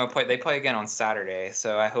the Dynamo they play again on Saturday,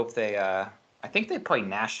 so I hope I think they play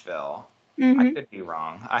Nashville. Mm-hmm. I could be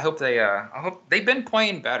wrong. I hope they've been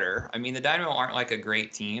playing better. I mean, the Dynamo aren't like a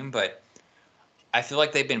great team, but I feel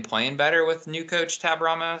like they've been playing better with new coach Tab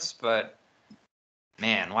Ramos, but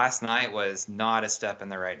man, last night was not a step in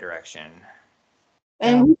the right direction.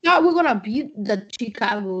 And we thought we were gonna beat the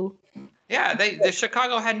Chicago. Yeah, the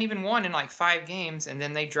Chicago hadn't even won in like 5 games, and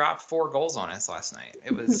then they dropped 4 goals on us last night.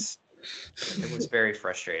 It was very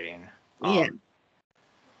frustrating. Yeah.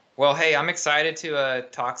 Well, hey, I'm excited to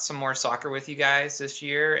talk some more soccer with you guys this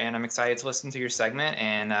year, and I'm excited to listen to your segment.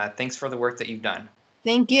 And thanks for the work that you've done.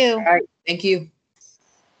 Thank you. All right, thank you.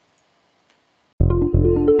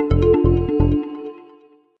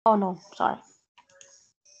 Oh no, sorry.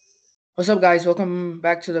 What's up, guys? Welcome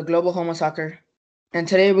back to the Global Home of Soccer. And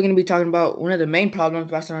today we're going to be talking about one of the main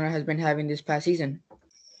problems Barcelona has been having this past season.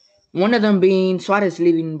 One of them being Suarez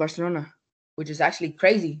leaving Barcelona, which is actually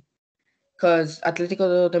crazy because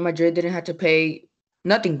Atletico de Madrid didn't have to pay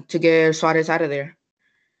nothing to get Suarez out of there.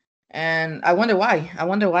 And I wonder why. I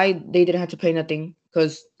wonder why they didn't have to pay nothing.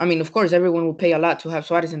 Because, I mean, of course, everyone will pay a lot to have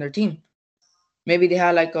Suarez in their team. Maybe they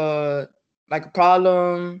had like a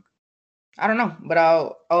problem. I don't know, but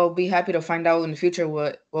I'll be happy to find out in the future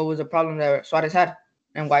what was the problem that Suarez had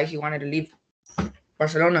and why he wanted to leave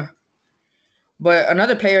Barcelona. But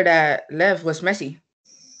another player that left was Messi.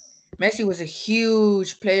 Messi was a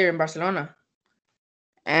huge player in Barcelona,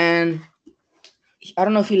 and I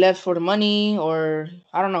don't know if he left for the money or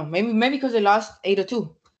I don't know. Maybe because they lost 8-2,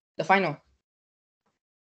 the final.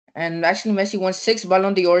 And actually, Messi won 6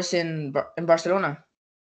 Ballon d'Ors in Barcelona.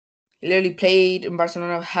 He literally played in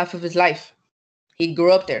Barcelona half of his life. He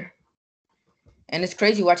grew up there. And it's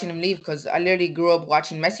crazy watching him leave because I literally grew up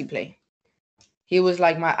watching Messi play. He was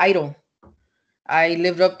like my idol. I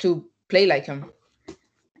lived up to play like him.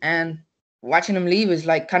 And watching him leave is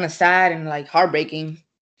like kind of sad and like heartbreaking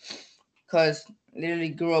because literally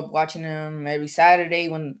grew up watching him every Saturday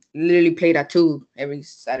when literally played at 2 every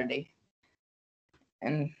Saturday.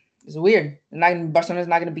 And it's weird. Barcelona's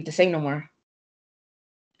not going to be the same no more.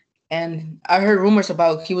 And I heard rumors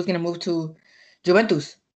about he was going to move to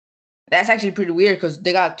Juventus. That's actually pretty weird because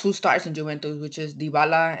they got 2 stars in Juventus, which is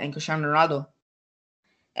Dybala and Cristiano Ronaldo.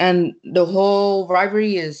 And the whole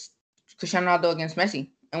rivalry is Cristiano Ronaldo against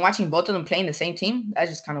Messi. And watching both of them play in the same team, that's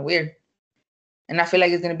just kind of weird. And I feel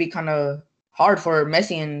like it's going to be kind of hard for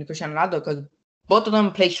Messi and Cristiano Ronaldo because both of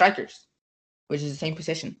them play strikers, which is the same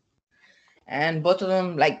position. And both of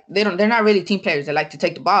them, like, they're not really team players. They like to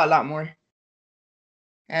take the ball a lot more.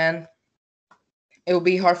 And it will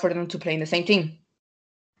be hard for them to play in the same team.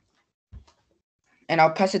 And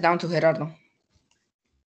I'll pass it down to Gerardo.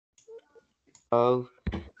 Oh,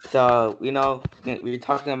 so we're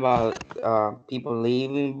talking about people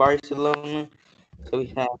leaving Barcelona. So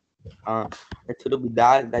we have Arturo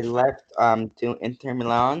Vidal that left to Inter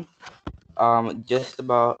Milan. Just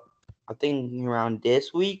about I think around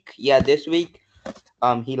this week. Yeah, this week.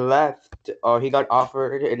 He left or he got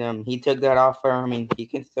offered and he took that offer. I mean, he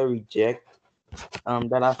can still reject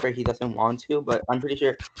that offer. He doesn't want to, but I'm pretty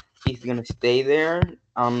sure he's gonna stay there.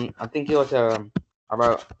 I think it was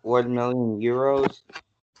about 1 million euros,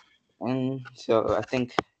 and so I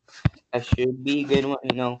think that should be a good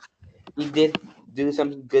one. He did do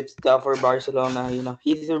some good stuff for Barcelona.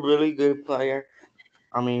 He's a really good player.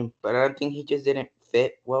 I mean, but I don't think he just didn't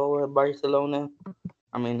fit well with Barcelona.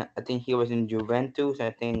 I mean, I think he was in Juventus.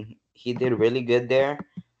 I think he did really good there.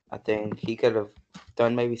 I think he could have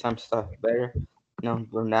done maybe some stuff better.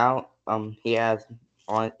 But now he is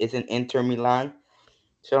in Inter Milan.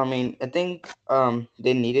 So I mean, I think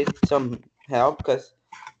they needed some help because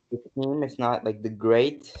the team is not like the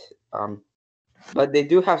great. But they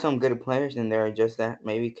do have some good players in there. Just that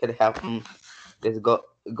maybe could help them just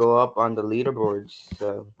go up on the leaderboards.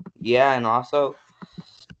 So yeah, and also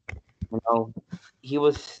he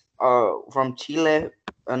was from Chile.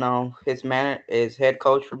 His head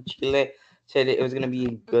coach from Chile said it was gonna be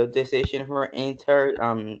a good decision for Inter.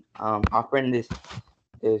 Offering this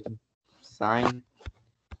sign.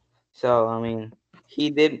 So I mean,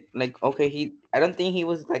 he did like okay. I don't think he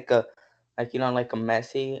was like like a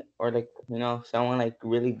Messi or like someone like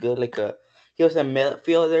really good he was a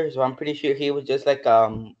midfielder. So I'm pretty sure he was just like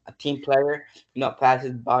a team player.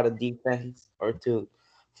 Passes ball to defense or to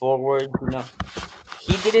forward.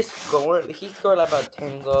 He did score. He scored about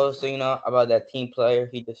 10 goals. So about that team player.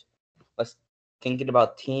 He just was thinking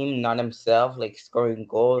about team, not himself. Like scoring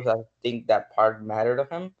goals. I think that part mattered to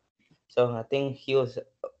him. So I think he was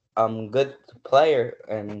good player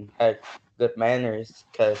and had good manners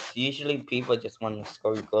because usually people just want to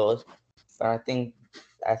score goals. But I think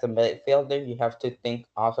as a midfielder, you have to think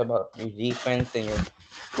also about your defense and your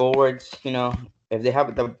forwards. If they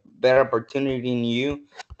have the better opportunity than you,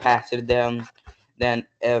 pass it them. Then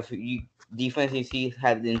if you defense you see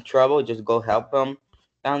have in trouble, just go help them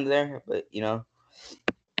down there. But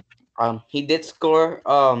he did score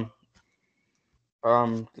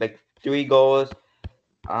like 3 goals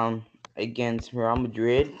against Real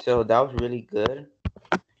Madrid, so that was really good.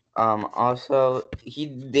 Also he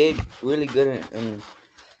did really good in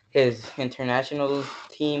his international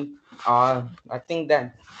team. I think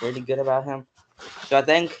that's really good about him. So I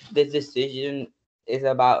think this decision is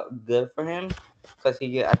about good for him because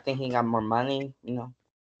I think he got more money. He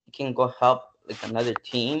can go help like another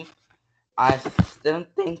team. I don't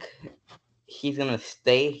think he's gonna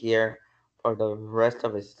stay here for the rest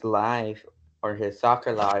of his life or his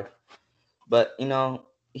soccer life. But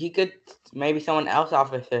he could maybe someone else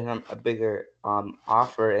offers him a bigger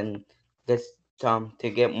offer and gets to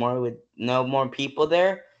get more with no more people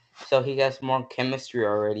there, so he has more chemistry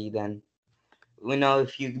already. Then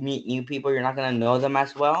if you meet new people, you're not gonna know them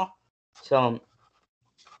as well. So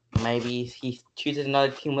maybe he chooses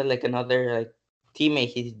another team with like another like teammate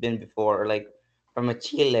he's been before, or like from a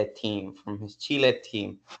Chile team, from his Chile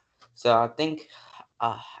team. So I think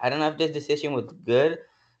I don't know if this decision was good.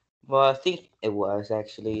 Well, I think it was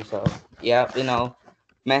actually. So yeah,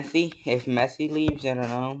 Messi. If Messi leaves, I don't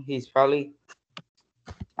know. He's probably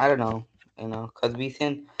I don't know. Because we've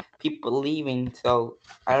seen people leaving. So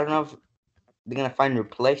I don't know if they're gonna find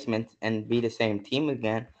replacements and be the same team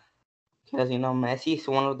again. Because Messi is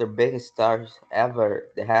one of the biggest stars ever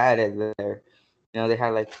they had it there. They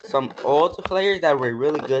had like some old players that were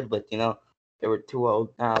really good, but they were too old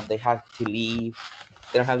now. They have to leave.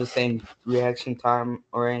 They don't have the same reaction time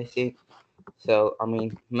or anything. So I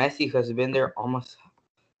mean, Messi has been there almost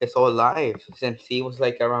his whole life since he was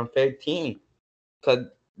like around 13. Cause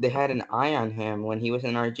they had an eye on him when he was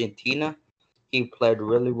in Argentina. He played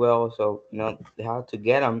really well, so they had to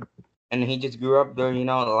get him, and he just grew up there.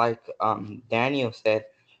 Like Daniel said,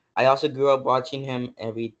 I also grew up watching him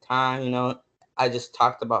every time. I just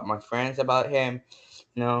talked about my friends about him.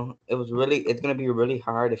 It's gonna be really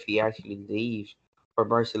hard if he actually leaves for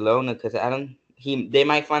Barcelona, because I don't. They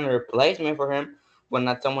might find a replacement for him, but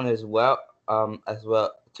not someone as well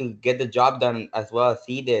to get the job done as well as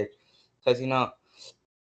he did, because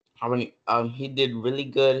I mean, he did really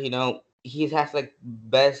good. He has like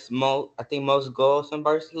I think most goals in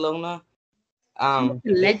Barcelona. He's a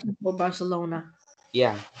Yeah, legend for Barcelona.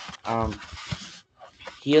 yeah. Um,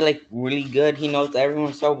 he like really good. He knows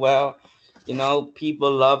everyone so well.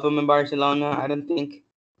 People love him in Barcelona. I don't think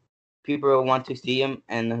people will want to see him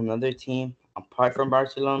in another team apart from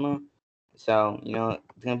Barcelona. So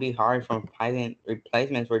it's gonna be hard from finding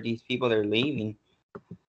replacements for these people that are leaving.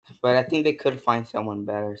 But I think they could find someone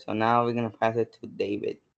better. So now we're gonna pass it to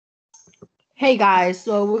David. Hey guys,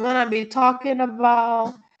 so we're gonna be talking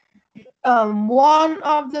about one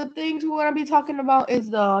of the things we're gonna be talking about is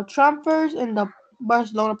the transfers and the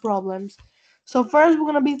Barcelona problems. So first we're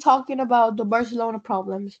gonna be talking about the Barcelona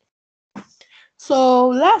problems. So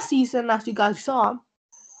last season, as you guys saw,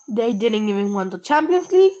 they didn't even win the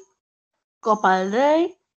Champions League, Copa del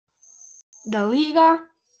Rey, the Liga,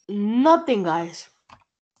 nothing, guys.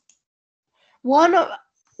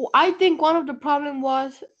 I think one of the problem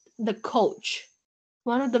was the coach.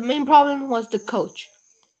 One of the main problems was the coach,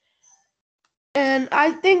 and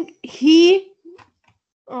I think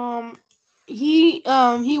um he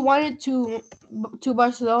wanted to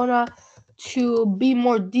Barcelona to be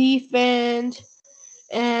more defense,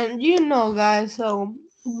 and guys. So,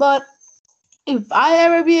 but if I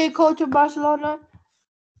ever be a coach of Barcelona,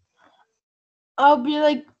 I'll be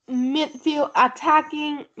like midfield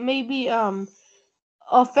attacking, maybe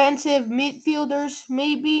offensive midfielders,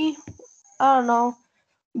 maybe, I don't know.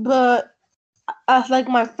 But as like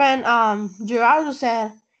my friend Gerardo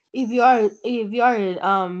said, if you are a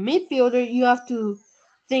midfielder, you have to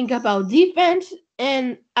think about defense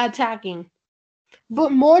and attacking,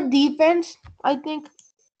 but more defense, I think.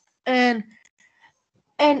 And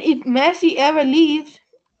if Messi ever leaves,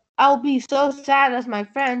 I'll be so sad as my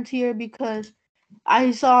friends here, because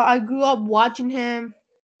I grew up watching him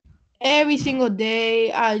every single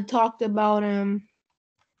day. I talked about him.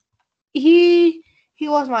 He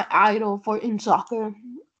was my idol for in soccer,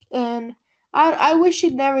 and I wish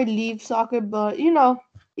he'd never leave soccer, but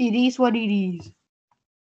it is what it is.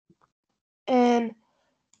 And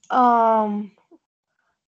um,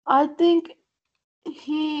 I think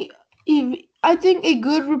he if I think a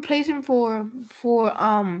good replacement for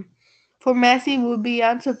Messi would be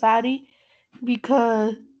Ansu Fati,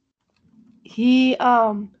 because he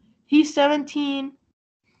he's 17.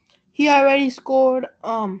 He already scored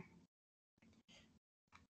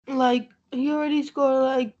like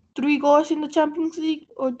 3 goals in the Champions League,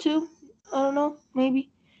 or two. I don't know,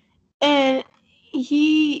 maybe. And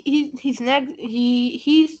his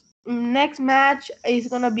next match is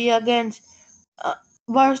gonna be against uh,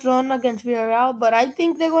 Barcelona against Villarreal, but I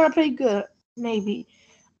think they're gonna play good. Maybe.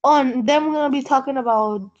 On then we're gonna be talking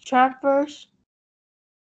about transfers,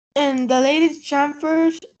 and the latest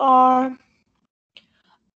transfers are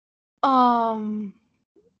um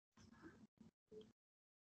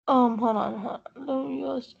hold on. Let me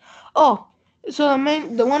just. Oh, so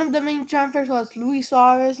the one of the main transfers was Luis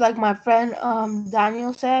Suarez, like my friend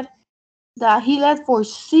Daniel said, that he left for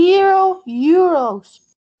 €0.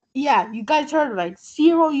 Yeah, you guys heard it right,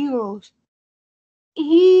 €0.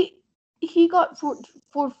 he got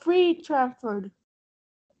for free transferred,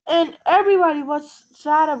 and everybody was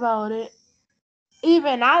sad about it.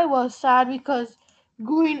 Even I was sad because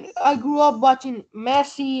I grew up watching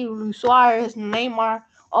Messi, Luis Suarez, Neymar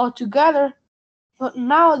all together. But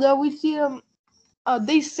now that we see them,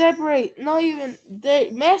 they separate. Not even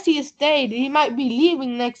Messi stayed. He might be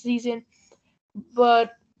leaving next season,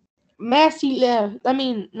 but Messi left. I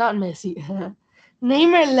mean, not Messi.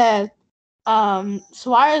 Neymar left.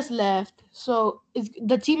 Suarez left. So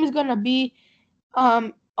the team is gonna be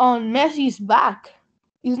on Messi's back.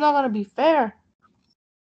 It's not gonna be fair.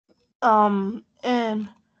 And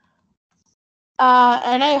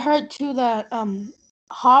I heard too that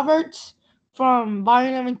Havertz from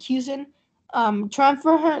Bayern Leverkusen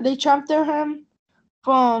they transfer him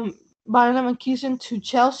from Bayern Leverkusen to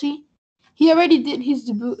Chelsea. He already did his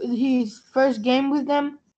first game with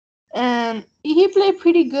them, and he played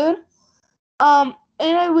pretty good. And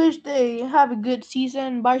I wish they have a good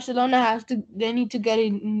season. They need to get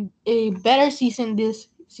a better season this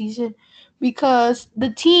season because the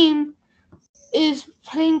team is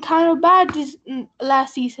playing kind of bad this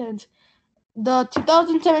last season. The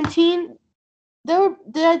 2017,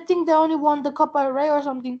 I think they only won the Copa del Rey or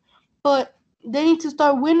something, but they need to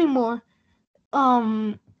start winning more.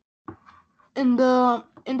 In the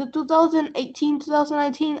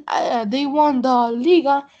 2018-2019, they won the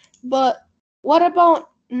Liga, but what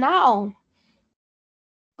about now?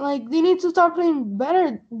 Like they need to start playing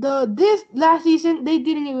better. This last season they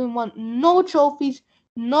didn't even win no trophies,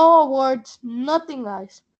 no awards, nothing,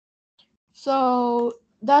 guys. So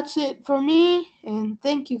that's it for me, and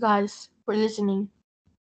thank you guys for listening.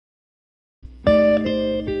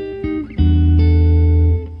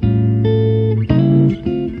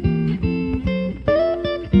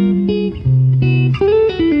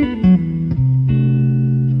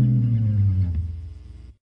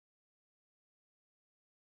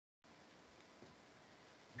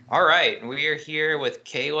 All right, we are here with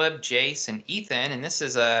Caleb, Jace, and Ethan, and this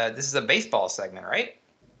is a baseball segment, right?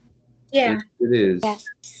 Yeah. Yes, it is. Yes.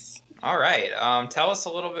 All right. Tell us a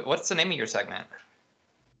little bit. What's the name of your segment?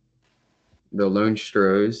 The Lone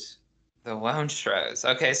Stros. The Lone Stros.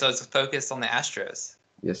 Okay, so it's focused on the Astros.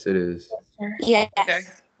 Yes, it is. Yes. Okay.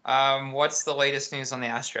 What's the latest news on the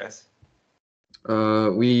Astros?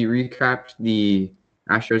 We recapped the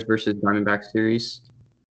Astros versus Diamondback series.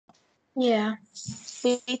 Yeah.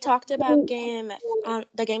 We talked about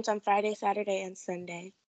the games on Friday, Saturday, and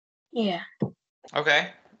Sunday. Yeah. Okay.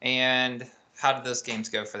 And how did those games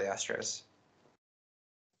go for the Astros?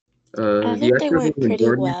 I think they went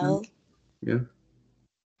pretty well. Yeah.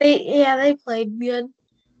 They played good.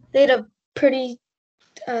 They had a pretty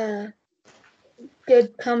good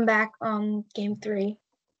comeback on game 3.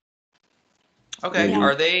 Okay. Yeah.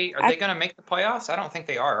 Are they going to make the playoffs? I don't think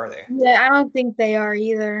they are they? Yeah, I don't think they are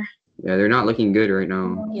either. Yeah, they're not looking good right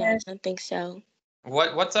now. Yeah, I don't think so.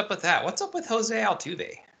 What's up with that? What's up with Jose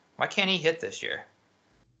Altuve? Why can't he hit this year?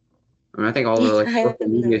 I mean, I think all the I have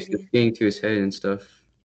social media is no just getting to his head and stuff.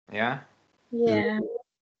 Yeah. Yeah.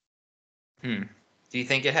 Do you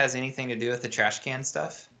think it has anything to do with the trash can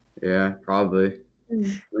stuff? Yeah, probably. I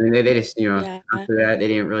mean, they just after that they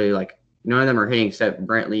didn't really none of them are hitting except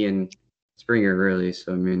Brantley and Springer really.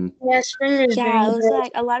 So I mean. Yeah, Springer's it was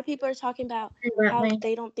like a lot of people are talking about how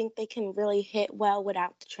they don't think they can really hit well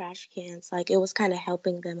without the trash cans. Like it was kind of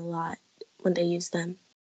helping them a lot when they used them.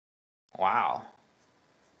 Wow.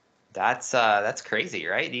 That's crazy,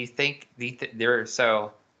 right? Do you think they're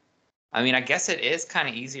so? I mean, I guess it is kind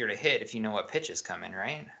of easier to hit if you know what pitch is coming,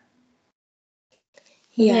 right?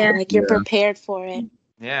 Yeah, like you're prepared for it.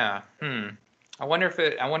 Yeah. I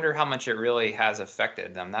wonder how much it really has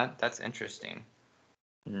affected them. That's interesting.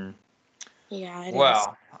 Yeah.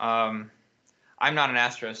 Well, I'm not an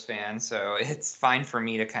Astros fan, so it's fine for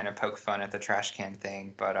me to kind of poke fun at the trash can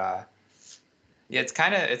thing. But yeah, it's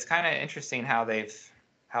kind of interesting how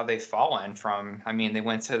they've fallen from. I mean,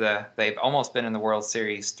 they've almost been in the World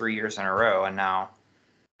Series 3 years in a row, and now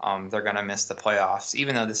they're gonna miss the playoffs.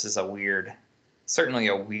 Even though this is certainly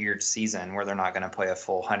a weird season where they're not going to play a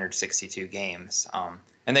full 162 games.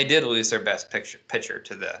 And they did lose their best pitcher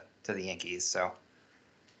to the Yankees, so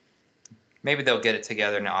maybe they'll get it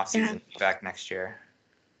together in the offseason back next year.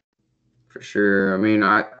 For sure. I mean,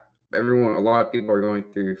 a lot of people are going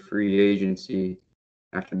through free agency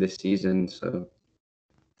after this season, so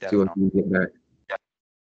see what we can get back.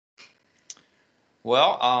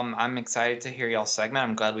 Well, I'm excited to hear y'all's segment.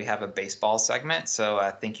 I'm glad we have a baseball segment.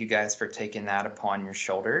 So thank you guys for taking that upon your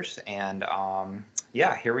shoulders. And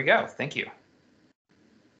yeah, here we go. Thank you.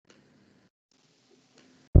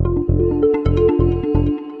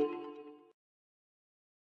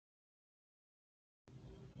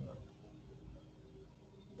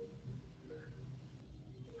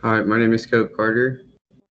 Hi, my name is Caleb Carter.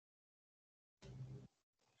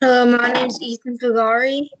 My name is Ethan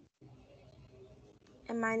Fugari.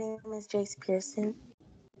 And my name is Jace Pearson.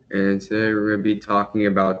 And today we're going to be talking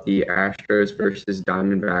about the Astros versus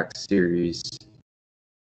Diamondbacks series.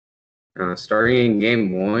 Starting in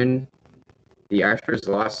game 1, the Astros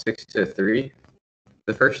lost 6-3.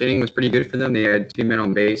 The first inning was pretty good for them. They had 2 men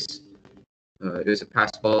on base. It was a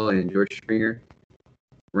pass ball, and George Springer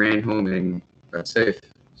ran home and got safe.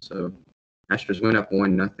 So Astros went up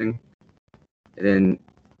 1-0. And then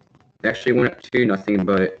they actually went up 2-0,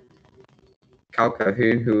 but Cal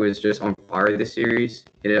Calhoun, who was just on fire this series,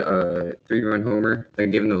 hit a 3-run homer that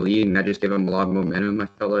gave him the lead, and that just gave him a lot of momentum, I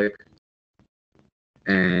felt like.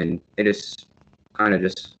 And it just kind of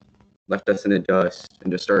just left us in the dust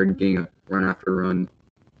and just started getting a run after run.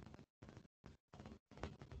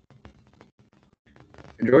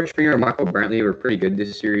 George Springer and Michael Brantley were pretty good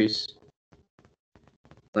this series.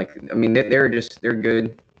 Like, I mean, they're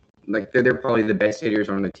good. Like, they're probably the best hitters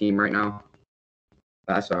on the team right now.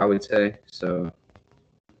 That's what I would say. So,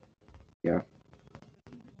 yeah.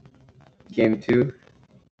 Game 2.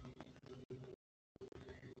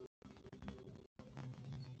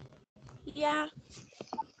 Yeah,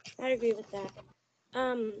 I agree with that.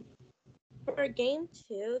 For game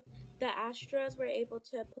 2, the Astros were able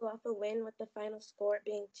to pull off a win with the final score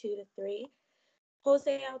being 2-3.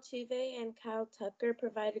 Jose Altuve and Kyle Tucker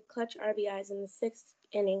provided clutch RBIs in the 6th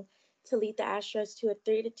inning to lead the Astros to a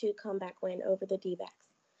 3-2 comeback win over the D-backs.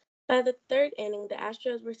 By the 3rd inning, the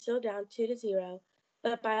Astros were still down 2-0,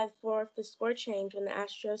 but by the 4th, the score changed when the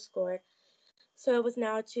Astros scored, so it was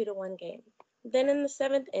now a 2-1 game. Then in the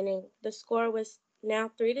 7th inning, the score was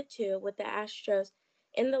now 3-2 with the Astros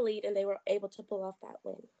in the lead, and they were able to pull off that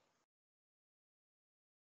win.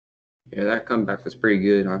 Yeah, that comeback was pretty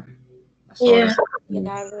good. I saw Yeah. that. Yeah,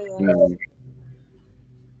 I really was.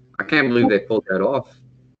 I can't believe they pulled that off.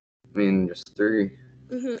 I mean, just 3.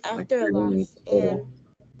 After a loss. And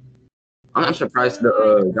I'm not surprised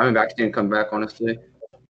the Diamondbacks didn't come back, honestly.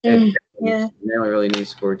 Yeah. They only really need to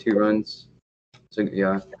score 2 runs. So,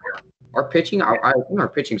 yeah. Our pitching, I think our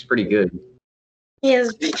pitching's pretty good. Yeah.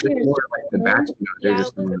 It's more like the bats, they're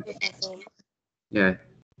just, yeah.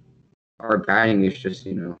 Our batting is just,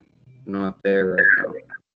 not there right now.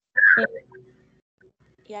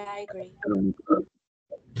 Yeah, I agree.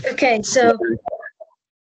 Okay, so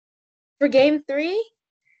for game 3,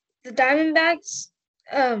 the Diamondbacks,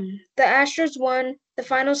 the Astros won. The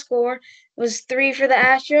final score was 3 for the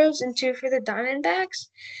Astros and 2 for the Diamondbacks.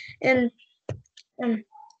 And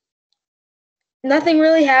nothing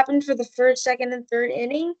really happened for the first, second, and third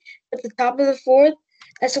inning. At the top of the 4th,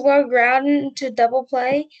 Escobar grounded into double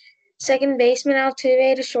play. Second baseman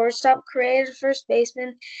Altuve to shortstop, Correa to first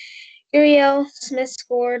baseman. Uriel Smith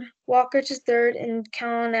scored, Walker to third, and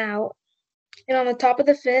count out. And on the top of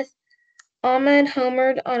the 5th, Ahmed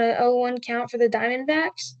homered on an 0-1 count for the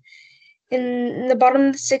Diamondbacks. In the bottom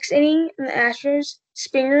of the 6th inning, in the Astros,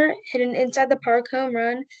 Springer hit an inside the park home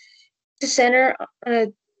run to center on a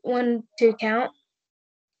 1-2 count.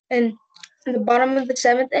 And in the bottom of the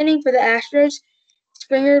 7th inning for the Astros,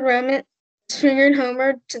 Springer and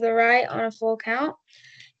homered to the right on a full count.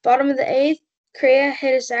 Bottom of the 8th, Correa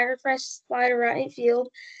hit a sacrifice fly to right field,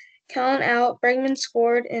 count out. Bregman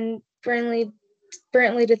scored, and Brantley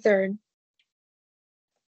to third.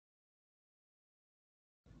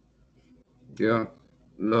 Yeah.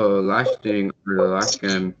 The last inning, or the last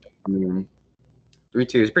game, 3-2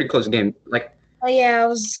 is a pretty close game. Like, oh yeah, it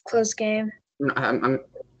was a close game.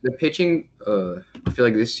 The pitching, I feel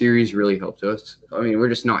like this series really helped us. I mean, we're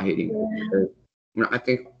just not hitting. Yeah. I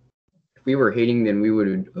think if we were hitting, then we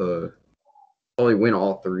would probably win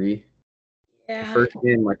all 3. Yeah. The first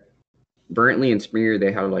game, like Brantley and Springer,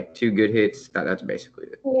 they had like 2 good hits. That's basically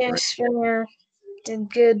it. Yeah, right? Springer did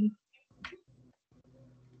good.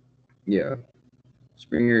 Yeah.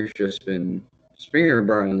 Springer's just been Springer and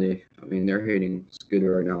Brantley. I mean, they're hitting good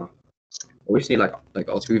right now. We just need like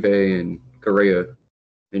Altuve and Correa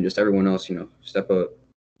and just everyone else, step up.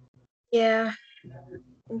 Yeah.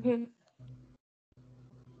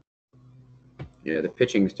 Yeah, the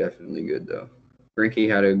pitching's definitely good though. Greinke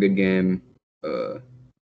had a good game. Yeah,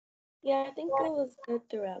 I think it was good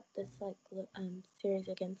throughout this series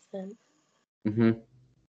against them.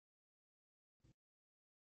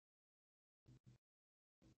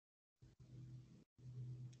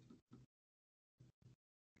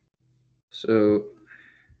 So,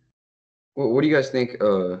 what do you guys think?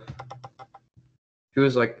 Who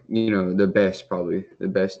was like the best, probably the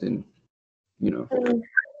best in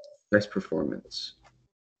best performance?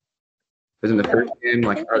 Because in the first game, I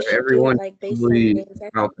like think out we of should do it everyone, like based on probably games.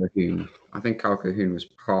 Cal Calhoun. I think Cal Calhoun was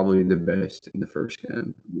probably the best in the first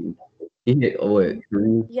game. I mean, he hit what?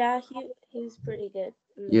 Three? Yeah, he was pretty good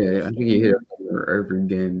in the Yeah, I first think game. he hit a homer every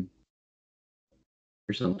game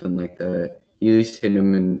or something like that. He at least hit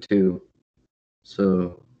him in two.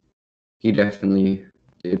 So he definitely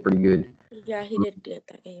did pretty good. Yeah, he did good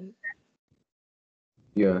that game.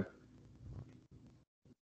 Yeah.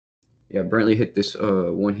 Yeah, Brantley hit this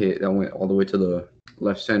one hit that went all the way to the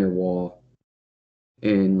left center wall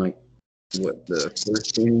in like what the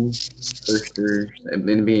first or in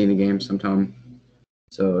the beginning of the game sometime.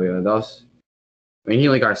 So yeah, that was. I mean, he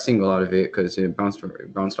only got a single out of it because it bounced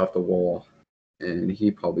off the wall, and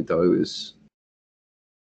he probably thought it was.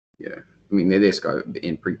 Yeah, I mean they just got it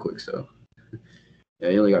in pretty quick, so yeah,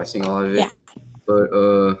 he only got a single out of it. Yeah. But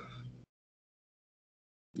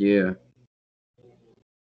yeah.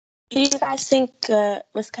 Who do you guys think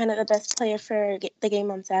was kind of the best player for the game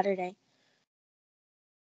on Saturday?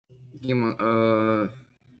 I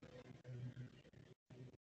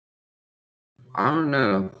don't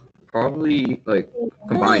know. Probably like I don't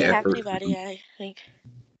combined really have effort. anybody, I think.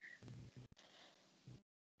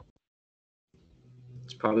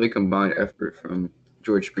 It's probably combined effort from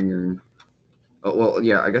George Springer. And, oh well,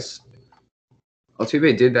 yeah, I guess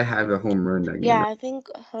Altuve did have a home run that game. Yeah, I think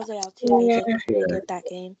Jose Altuve did pretty good that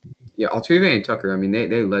game. Yeah, Altuve and Tucker. I mean, they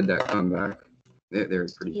led that comeback. They're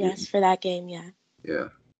pretty Yes, good. for that game, yeah. Yeah.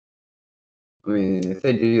 I mean, if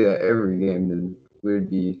they do that every game, then we would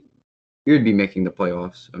be making the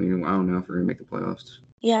playoffs. I mean, I don't know if we're gonna make the playoffs.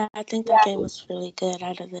 Yeah, I think that game was really good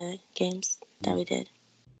out of the games that we did.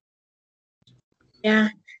 Yeah.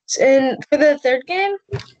 And for the third game,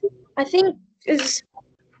 I think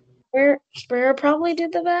Springer probably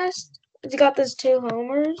did the best. He got those 2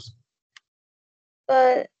 homers.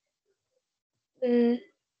 But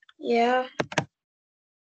yeah.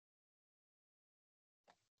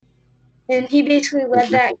 And he basically led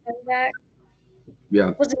that comeback.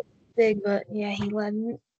 Yeah. Wasn't big, but yeah, he led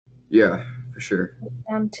it. Yeah, for sure.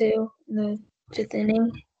 Down 2 in the 5th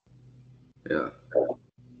inning. Yeah.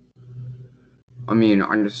 I mean, I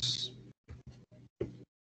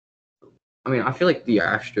feel like the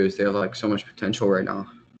Astros, they have like so much potential right now.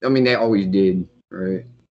 I mean, they always did, right?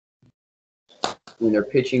 I mean, their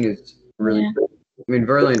pitching is really good. I mean,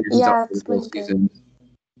 Verlander is out for the whole season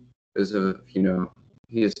because of,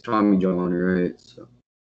 he has Tommy John, right? So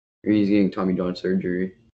he's getting Tommy John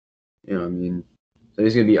surgery. You know what I mean? So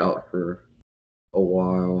he's going to be out for a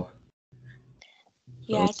while.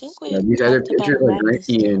 Yeah, I think we these other pitchers like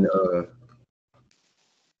Greinke and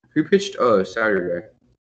who pitched Saturday?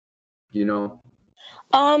 You know?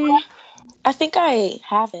 I think I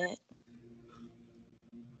have it.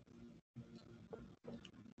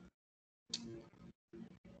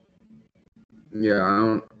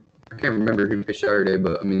 Yeah, I can't remember who pitched Saturday,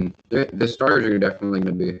 but I mean, the starters are definitely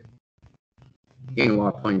going to be getting a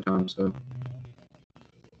lot of playing time. So,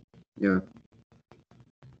 yeah.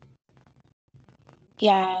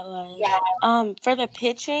 Yeah, it was. Yeah. For the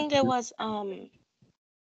pitching, it was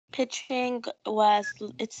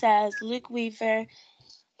it says Luke Weaver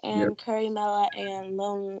and Curry Mella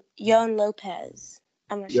and Yon Lopez.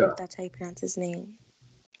 I'm not sure if that's how you pronounce his name.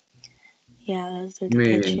 Yeah, those are the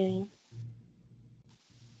pitching.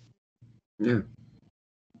 Yeah.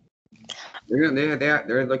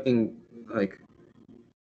 They're looking like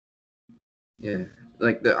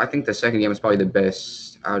I think the second game was probably the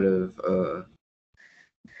best out of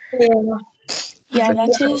Yeah,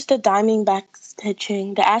 that's who's the Diamondbacks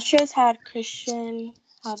pitching. The Astros had Christian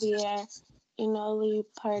Javier, Enoli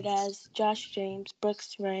Pardes, Josh James,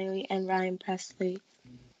 Brooks Riley, and Ryan Presley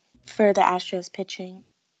for the Astros pitching.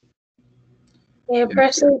 Yeah,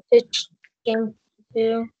 Presley pitched game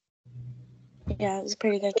 2. Yeah, it was a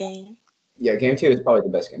pretty good game. Yeah, game 2 is probably the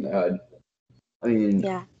best game they had. I mean,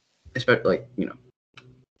 yeah. Especially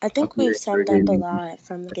I think we've summed up a lot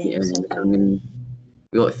from the game so far. I mean,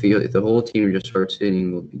 we'll feel if the whole team just starts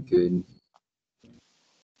hitting, will be good.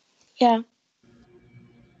 Yeah.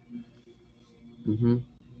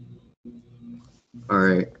 All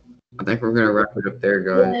right. I think we're gonna wrap it up there,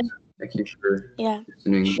 guys. Yeah. Thank you for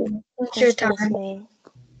listening. Thanks for your time.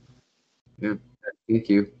 Yeah. Thank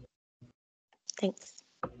you. Thanks.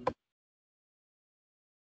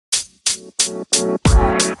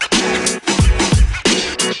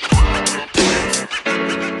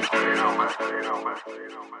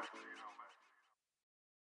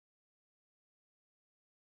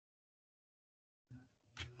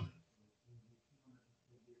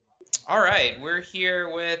 All right, we're here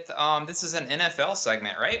with this is an NFL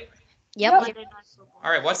segment, right? Yep.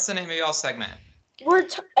 All right, what's the name of y'all segment?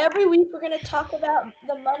 Every week we're gonna talk about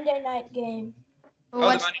the Monday night game. Oh,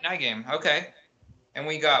 the Monday night game. Okay. And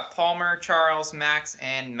we got Palmer, Charles, Max,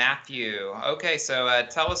 and Matthew. Okay, so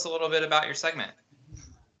tell us a little bit about your segment.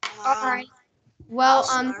 All right. Well,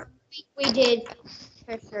 we did.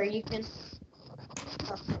 Sure, you can.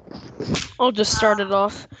 I'll just start it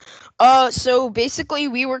off. So basically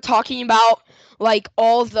we were talking about like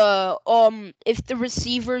all the if the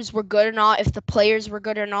receivers were good or not, if the players were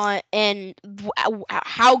good or not, and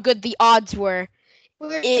how good the odds were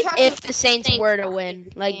if the Saints were to win.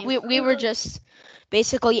 Like we were just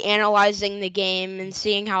basically analyzing the game and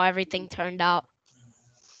seeing how everything turned out.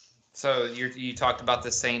 So you talked about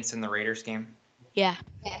the Saints and the Raiders game? Yeah.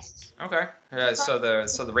 Yes. Okay. So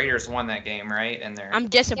the Raiders won that game, right? And I'm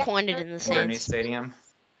disappointed in the their new Saints. stadium.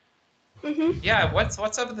 Mm-hmm. Yeah, what's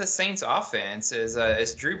up with the Saints offense? Is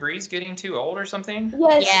Drew Brees getting too old or something?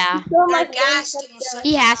 Yes. Yeah.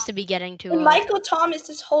 He has to be getting too And old. Michael Thomas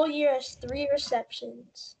this whole year has 3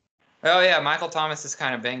 receptions. Oh yeah, Michael Thomas is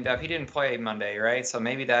kind of banged up. He didn't play Monday, right? So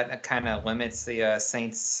maybe that kind of limits the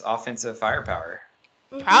Saints' offensive firepower.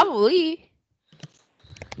 Mm-hmm. Probably.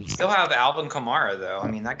 Still have Alvin Kamara though. I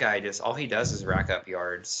mean, that guy just all he does is rack up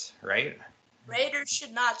yards, right? Raiders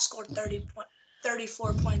should not score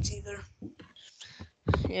 34 points either.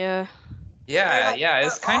 Yeah. Yeah.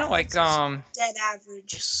 It's kind of like dead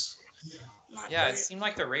average. Yeah, it seemed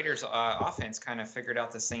like the Raiders' offense kind of figured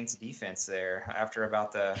out the Saints' defense there after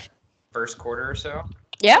about the first quarter or so.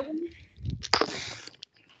 Yeah.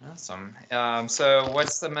 Awesome. So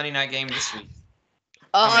what's the Monday night game this week?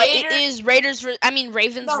 It is Ravens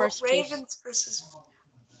versus Chiefs.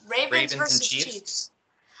 Ravens versus Chiefs.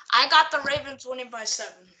 I got the Ravens winning by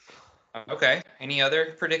 7. Okay. Any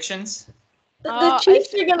other predictions? The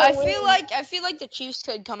Chiefs are gonna win. I feel like the Chiefs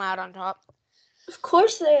could come out on top. Of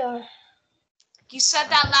course they are. You said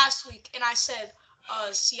that last week, and I said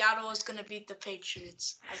Seattle was gonna beat the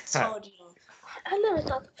Patriots. I told you. I never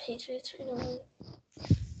thought the Patriots were gonna win.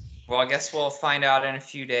 Well, I guess we'll find out in a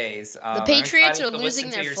few days. The Patriots are losing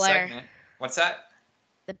their flair. Segment. What's that?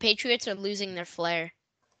 The Patriots are losing their flair.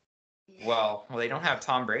 Well, they don't have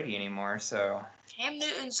Tom Brady anymore, so. Cam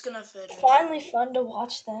Newton's gonna fit in. Finally fun to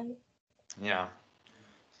watch them. Yeah.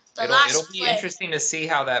 It'll be interesting to see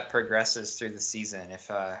how that progresses through the season. If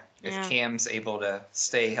Cam's able to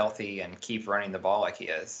stay healthy and keep running the ball like he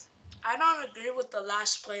is. I don't agree with the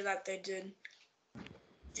last play that they did.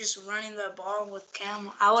 Just running the ball with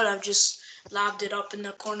Cam. I would have just lobbed it up in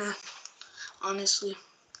the corner, honestly.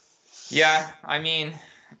 Yeah, I mean,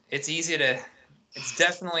 it's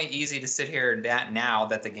definitely easy to sit here now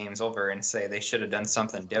that the game's over and say they should have done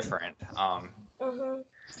something different.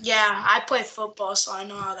 Yeah, I play football, so I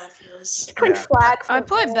know how that feels. I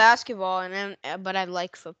play basketball, but I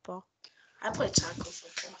like football. I play tackle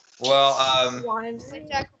football. Well,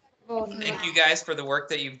 thank you guys for the work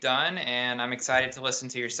that you've done, and I'm excited to listen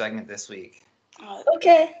to your segment this week.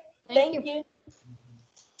 Okay, thank you.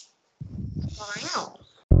 Wow.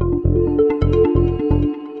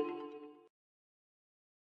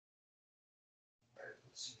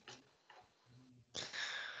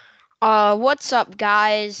 What's up,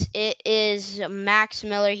 guys? It is Max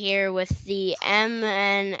Miller here with the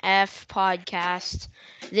MNF podcast.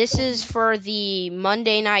 This is for the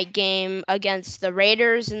Monday night game against the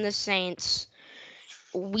Raiders and the Saints.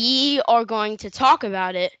 We are going to talk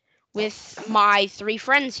about it with my 3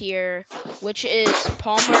 friends here, which is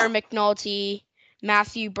Palmer McNulty,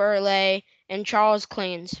 Matthew Burley, and Charles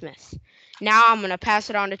Clansmith. Now I'm going to pass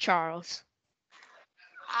it on to Charles.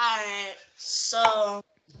 Alright, so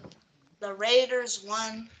the Raiders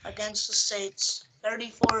won against the Saints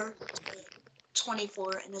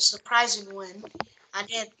 34-24 in a surprising win. I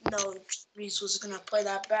didn't know Brees was going to play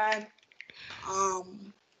that bad.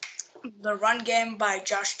 The run game by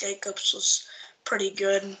Josh Jacobs was pretty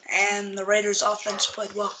good, and the Raiders' offense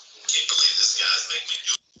played well.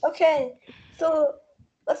 Okay, so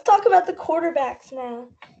let's talk about the quarterbacks now.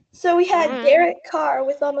 So we had Derek Carr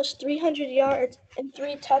with almost 300 yards and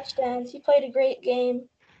 3 touchdowns. He played a great game.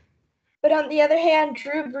 But on the other hand,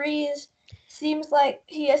 Drew Brees seems like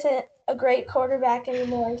he isn't a great quarterback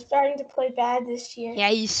anymore. He's starting to play bad this year. Yeah,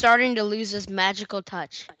 he's starting to lose his magical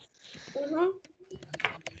touch.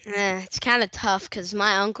 It's kind of tough because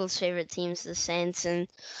my uncle's favorite team's the Saints, and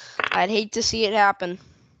I'd hate to see it happen.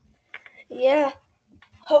 Yeah.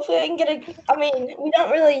 Hopefully I can we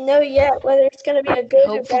don't really know yet whether it's going to be a good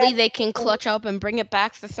or bad. Hopefully they can clutch up and bring it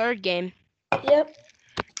back the 3rd game. Yep.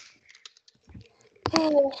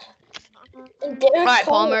 All right,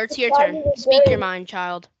 Palmer, it's your turn. Speak your mind,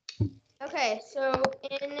 child. Okay, so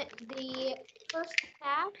in the first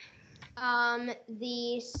half,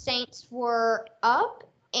 the Saints were up,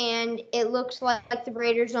 and it looks like the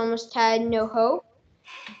Raiders almost had no hope.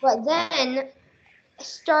 But then,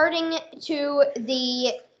 starting to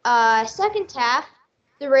the second half,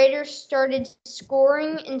 the Raiders started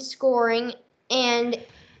scoring and scoring, and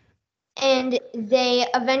they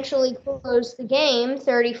eventually closed the game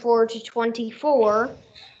 34-24.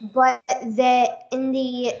 But in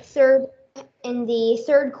the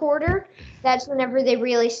third quarter, that's whenever they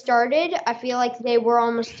really started. I feel like they were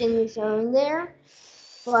almost in the zone there,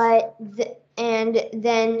 and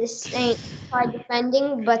then the Saints tried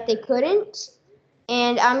defending, but they couldn't.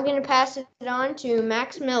 And I'm gonna pass it on to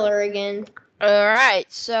Max Miller again. All right,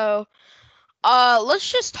 so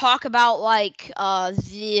let's just talk about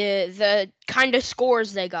the kind of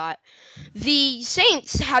scores they got. The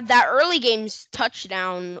Saints had that early game's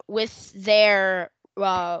touchdown with their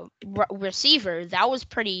receiver. That was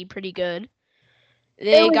pretty good.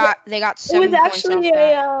 They got 7 points off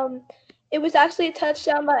that. It was actually a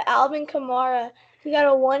touchdown by Alvin Kamara. He got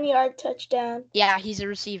a 1-yard touchdown. Yeah, he's a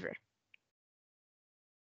receiver.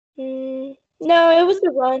 No, it was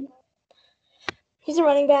the run. He's a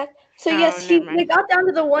running back. So yes, they got down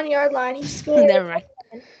to the 1-yard line. He scored. Never mind.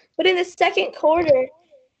 But in the second quarter,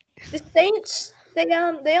 the Saints they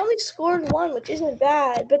only scored 1, which isn't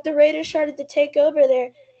bad. But the Raiders started to take over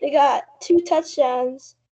there. They got 2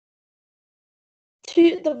 touchdowns.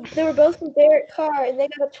 They were both from Derek Carr, and they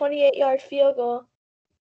got a 28-yard field goal.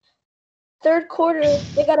 Third quarter,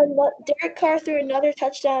 Derek Carr threw another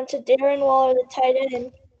touchdown to Darren Waller, the tight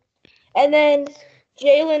end. And then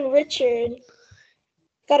Jalen Richard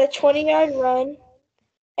got a 20-yard run.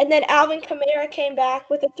 And then Alvin Kamara came back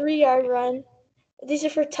with a 3-yard run. These are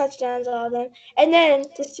for touchdowns, all of them. And then,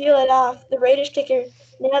 to seal it off, the Raiders kicker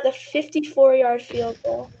nailed a 54-yard field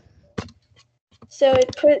goal. So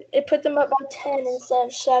it put them up by 10 instead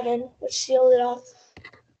of 7, which sealed it off.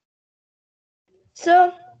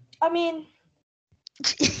 So, I mean,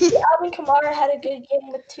 Alvin Kamara had a good game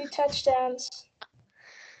with 2 touchdowns.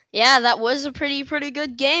 Yeah, that was a pretty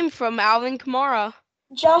good game from Alvin Kamara.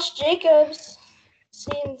 Josh Jacobs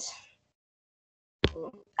seemed,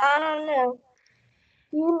 I don't know,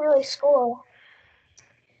 he didn't really score.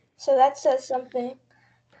 So that says something.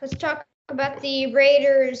 Let's talk about the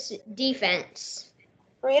Raiders' defense.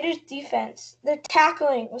 Their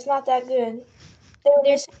tackling was not that good.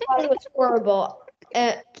 Their tackling was horrible,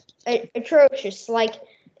 atrocious. Like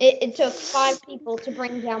it took 5 people to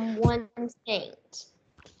bring down 1 Saint.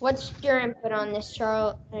 What's your input on this,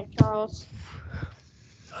 Charles?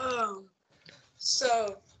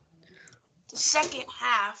 So the second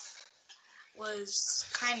half was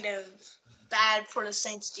kind of bad for the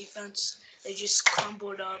Saints defense. They just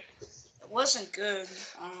crumbled up. It wasn't good.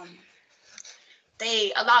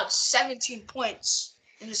 They allowed 17 points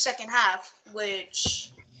in the second half,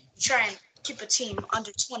 which try and keep a team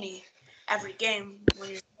under 20 every game when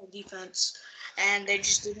you're playing defense. And they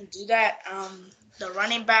just didn't do that. The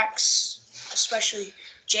running backs, especially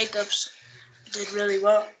Jacobs, did really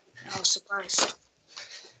well. I was surprised.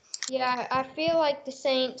 Yeah, I feel like the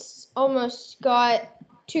Saints almost got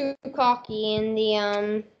too cocky in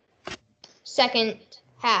the second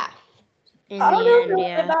half. I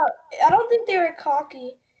don't think they were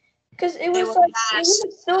cocky, because it was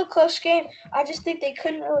still a close game. I just think they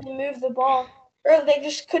couldn't really move the ball, or they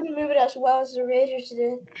just couldn't move it as well as the Raiders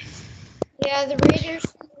did. Yeah, the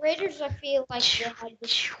Raiders, I feel like they had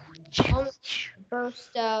this almost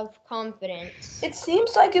burst of confidence. It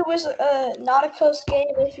seems like it was not a close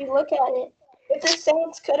game if you look at it. If the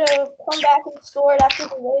Saints could have come back and scored after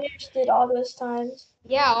the Raiders did all those times.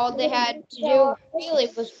 Yeah, all they had to do really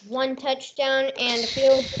was 1 touchdown and a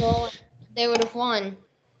field goal. They would have won.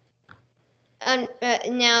 And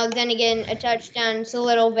now, then again, a touchdown is a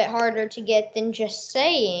little bit harder to get than just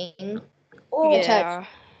saying a touchdown.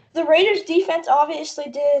 The Raiders' defense obviously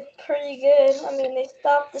did pretty good. I mean, they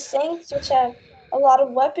stopped the Saints, which have a lot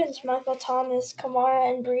of weapons: Michael Thomas,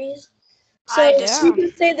 Kamara, and Breeze. So you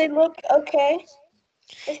can say they look okay.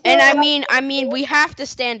 And I mean, we have to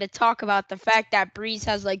stand to talk about the fact that Breeze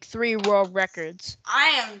has like 3 world records.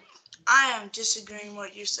 I am disagreeing with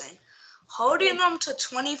what you're saying. Holding them to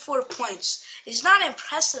 24 points is not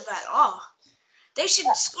impressive at all. They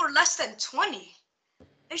should score less than 20.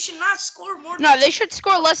 They should not score more than No, they should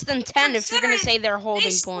score less than 10 if you're going to say they're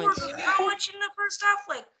holding points. How much in the first half?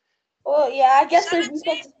 Well, yeah, I guess their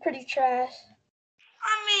defense is pretty trash.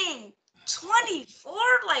 I mean, 24?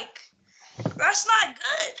 That's not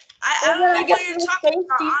good. I don't know what you're talking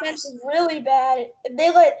about. The defense is really bad. They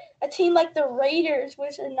let a team like the Raiders,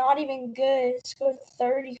 which are not even good, score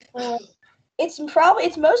 34. It's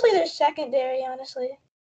mostly their secondary, honestly.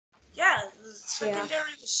 Yeah, the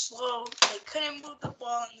secondary was slow. They couldn't move the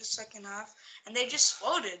ball in the second half, and they just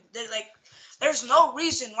floated. There's no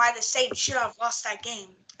reason why the Saints should have lost that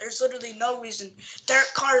game. There's literally no reason.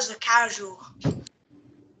 Derek Carr is a casual.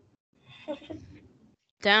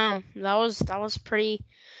 Damn, that was pretty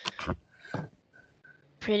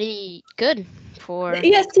good for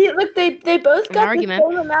Yeah, see, look, they both an got the argument.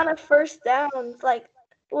 same amount of first downs. Like,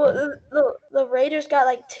 well, the Raiders got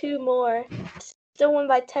like 2 more. Still won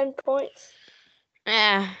by 10 points.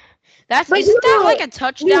 Isn't But that like a New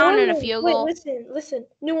touchdown and a Orleans, field wait, goal? listen.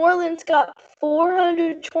 New Orleans got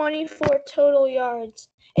 424 total yards,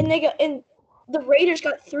 and the Raiders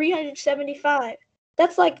got 375.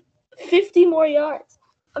 That's like 50 more yards.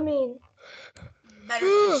 I mean,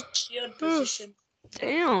 Better field position.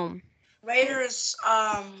 Damn. Raiders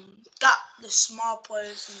got the small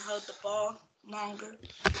plays and held the ball longer.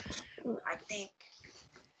 I think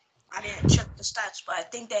I didn't check the stats, but I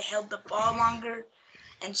think they held the ball longer.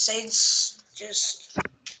 And Saints just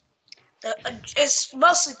it's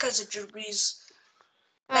mostly because of Drew Brees.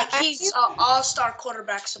 Like he's an all-star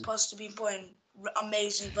quarterback, supposed to be playing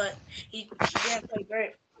amazing, but he didn't play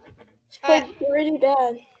great. he played pretty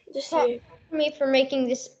bad this year. Me for making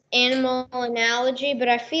this animal analogy, but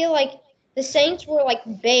I feel like the Saints were like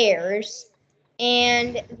bears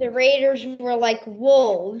and the Raiders were like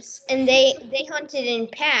wolves, and they hunted in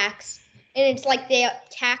packs, and it's like they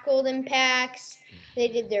tackled in packs, they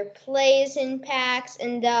did their plays in packs,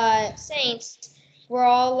 and the Saints were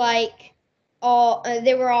all like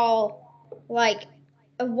they were all like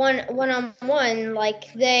a one-on-one,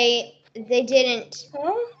 like they didn't.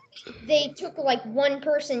 They took like one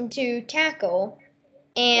person to tackle,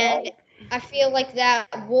 and I feel like that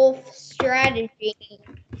wolf strategy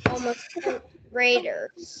almost hurt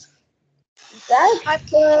Raiders.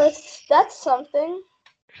 That's something.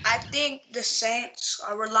 I think the Saints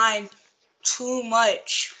are relying too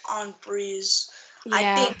much on Breeze. Yeah.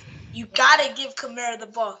 I think you gotta give Kamara the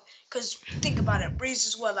ball, because think about it. Breeze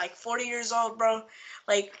is what, like 40 years old, bro?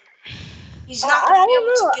 Like, he's not gonna be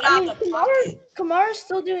able to get out of the pocket. Kamara's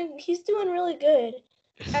still doing really good.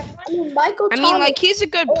 I mean, Michael I Thomas. mean, like, he's a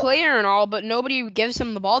good player and all, but nobody gives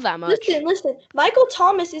him the ball that much. Listen. Michael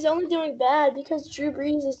Thomas is only doing bad because Drew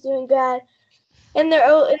Brees is doing bad. And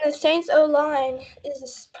the Saints O-line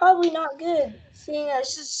is probably not good, seeing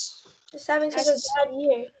as just having such a bad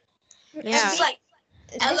year. Yeah. It's like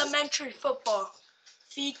elementary football.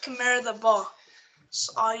 Feed Kamara the ball. That's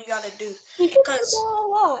all you gotta do. He gets the ball a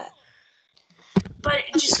lot. But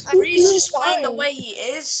just Breeze just playing the way he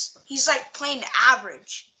is, he's like playing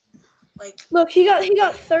average. Like, look, he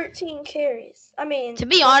got 13 carries. I mean, to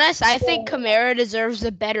be honest, I think Kamara deserves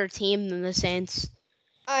a better team than the Saints.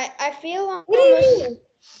 I feel almost. What do you mean?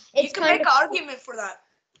 You can make an argument for that.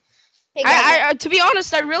 Hey I to be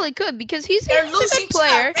honest, I really could, because he's a good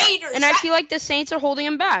player, and I feel like the Saints are holding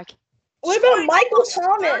him back. What about Michael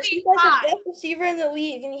Thomas? He's like the best receiver in the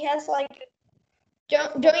league, and he has like.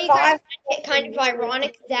 Don't you guys find it kind of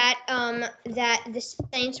ironic that that the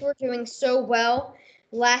Saints were doing so well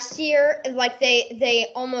last year? Like they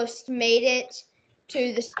almost made it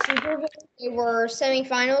to the Super Bowl. They were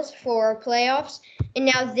semifinals for playoffs, and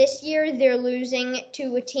now this year they're losing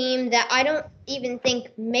to a team that I don't even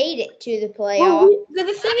think made it to the playoffs. Well, the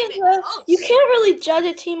thing is, you can't really judge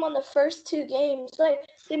a team on the first 2 games. Like,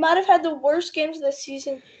 they might have had the worst games of the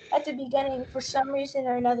season at the beginning for some reason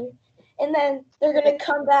or another, and then they're gonna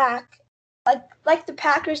come back, like the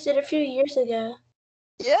Packers did a few years ago.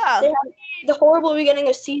 Yeah. They had the horrible beginning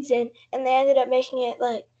of season, and they ended up making it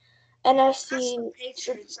like NFC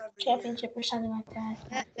championship or something like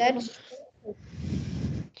that. That's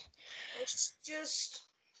it's just,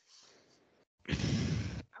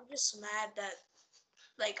 I'm just mad that,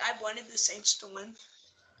 like, I wanted the Saints to win.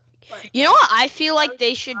 But You know what I feel like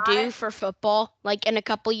they should do for football, like in a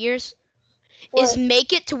couple years? Is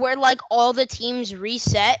make it to where like all the teams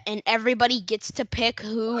reset and everybody gets to pick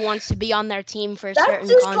who wants to be on their team for a certain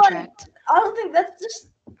contract. I don't think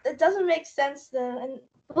it doesn't make sense though. And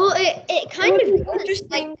well, it kind of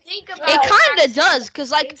interesting. It kind of does,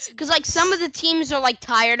 cause like some of the teams are like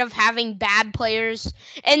tired of having bad players,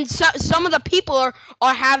 and some of the people are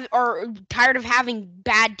tired of having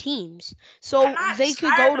bad teams. So they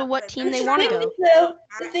could go to what team they want to go.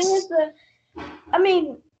 The thing is, I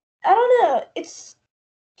mean, I don't know. It's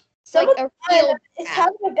some like of the time it's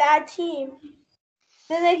having a bad team,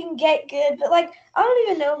 then they can get good. But like, I don't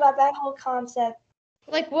even know about that whole concept.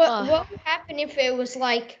 Like what would happen if it was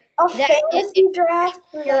like a fantasy draft?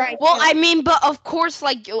 Right. Well, I mean, but of course,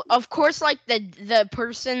 like the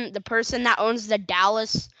person that owns the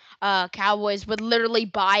Dallas Cowboys would literally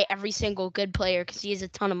buy every single good player because he has a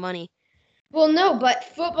ton of money. Well, no, but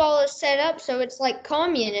football is set up so it's like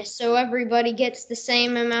communist, so everybody gets the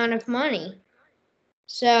same amount of money.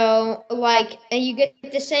 So, like, you get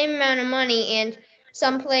the same amount of money, and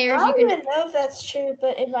some I players you don't can. even know if that's true,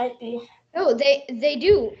 but it might be. No, they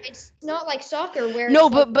do. It's not like soccer where No,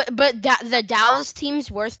 it's like, but the Dallas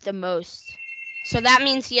team's worth the most, so that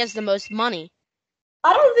means he has the most money.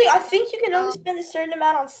 I think you can only spend a certain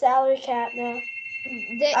amount on salary cap now.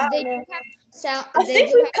 they I they don't do know. have I they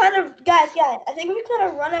think do we've have. kind of, guys, I think we've kind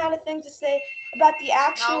of run out of things to say about the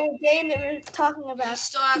actual game that we're talking We about.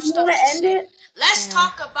 still have Do you stuff want to to end say. it? Let's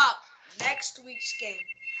talk about next week's game.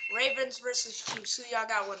 Ravens versus Chiefs. Who y'all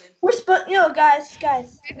got winning?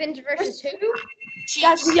 Guys. Ravens versus who?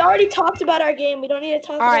 Guys, we already talked about our game. We don't need to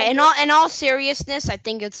talk All about right, it. in all seriousness, I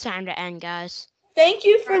think it's time to end, guys. Thank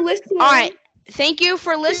you for listening. All right, thank you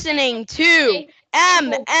for listening to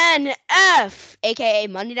MNF, aka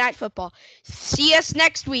Monday Night Football. See us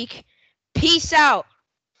next week. Peace out.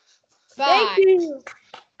 Thank you.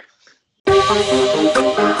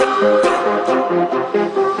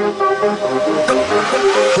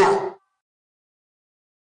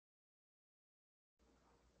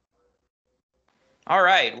 All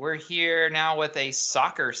right, we're here now with a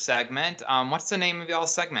soccer segment. What's the name of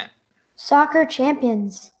y'all's segment? Soccer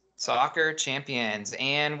champions. Soccer Champions.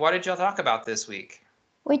 And what did y'all talk about this week?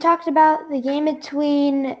 We talked about the game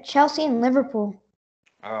between Chelsea and Liverpool.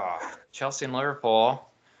 Oh, Chelsea and Liverpool.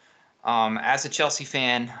 As a Chelsea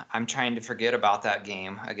fan, I'm trying to forget about that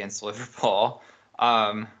game against Liverpool.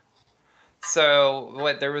 So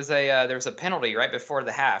what? There was a penalty right before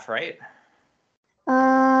the half, right?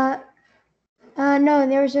 No,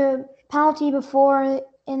 there was a penalty before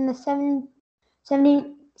in the 72nd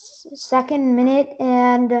minute,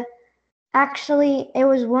 and actually, it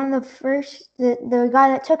was one of the first. The guy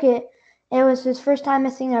that took it, it was his first time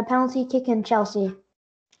missing a penalty kick in Chelsea.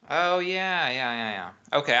 Oh yeah.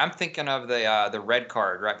 Okay, I'm thinking of the red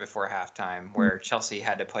card right before halftime, where Chelsea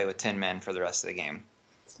had to play with 10 men for the rest of the game.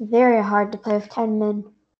 It's very hard to play with 10 men.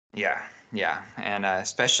 Yeah, and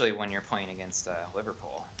especially when you're playing against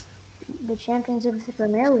Liverpool. The champions of the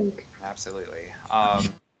Premier League. Absolutely.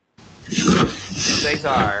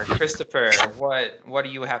 Cesar, Christopher, what do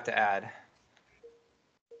you have to add?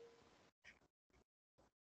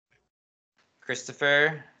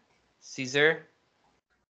 Christopher, Caesar,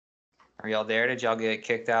 are y'all there? Did y'all get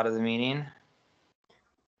kicked out of the meeting?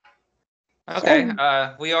 Okay.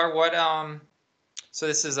 We are what? So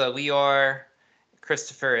this is we are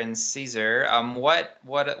Christopher and Caesar.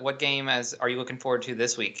 What game are you looking forward to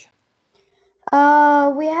this week?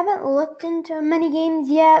 We haven't looked into many games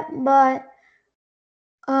yet, but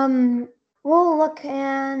we'll look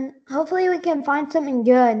and hopefully we can find something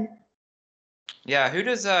good. Yeah, who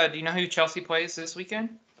does do you know who Chelsea plays this weekend?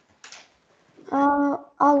 I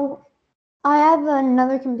have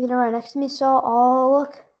another computer right next to me, so I'll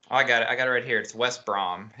look. Oh, I got it right here. It's West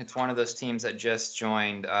Brom. It's one of those teams that just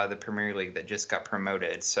joined the Premier League that just got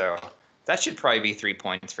promoted. So that should probably be 3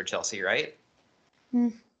 points for Chelsea, right?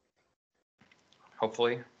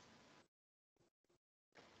 Hopefully.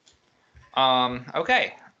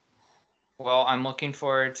 Okay. Well, I'm looking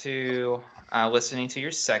forward to listening to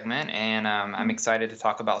your segment, and I'm excited to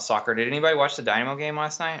talk about soccer. Did anybody watch the Dynamo game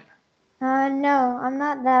last night? No, I'm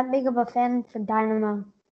not that big of a fan for Dynamo.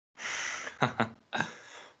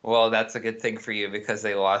 Well, that's a good thing for you because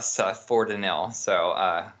they lost 4-0.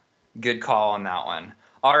 So good call on that one.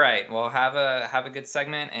 All right. Well, have a good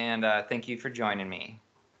segment, and thank you for joining me.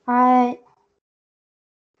 All right.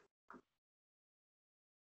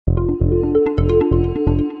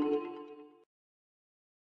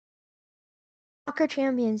 Soccer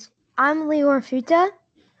champions. I'm Leor Futa,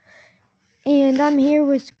 and I'm here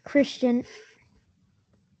with Christian.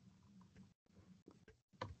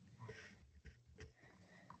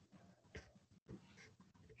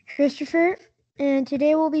 Christopher, and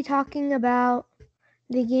today we'll be talking about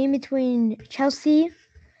the game between Chelsea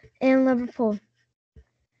and Liverpool.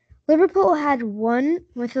 Liverpool had won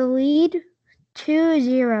with a lead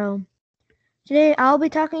 2-0. Today I'll be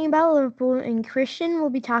talking about Liverpool and Christian will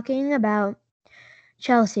be talking about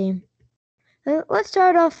Chelsea. Let's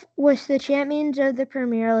start off with the champions of the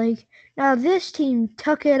Premier League. Now this team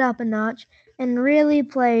took it up a notch and really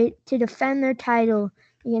played to defend their title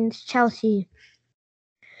against Chelsea.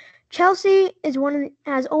 Chelsea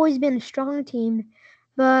has always been a strong team,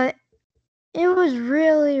 but it was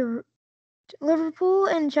really Liverpool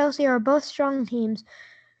and Chelsea are both strong teams,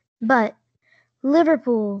 but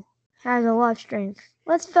Liverpool has a lot of strength.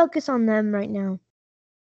 Let's focus on them right now.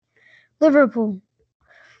 Liverpool.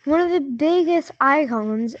 one of the biggest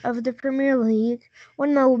icons of the Premier League,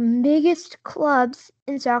 one of the biggest clubs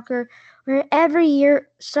in soccer, where every year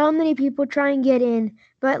so many people try and get in,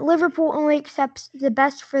 but Liverpool only accepts the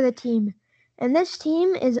best for the team. And this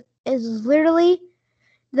team is literally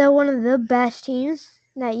one of the best teams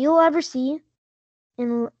that you'll ever see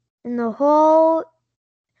in the whole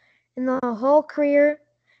career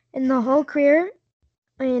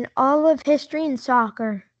in all of history in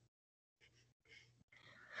soccer.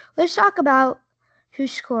 Let's talk about who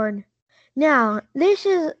scored. Now, this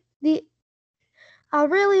is the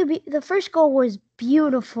first goal was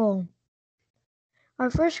beautiful. Our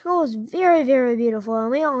first goal was very, very beautiful,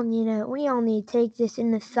 and we all need to take this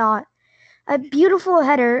into thought. A beautiful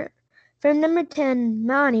header from number 10,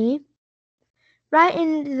 Mani, right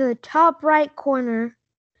into the top right corner.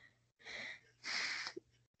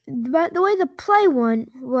 But the way the play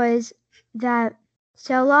went was that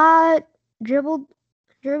Salah dribbled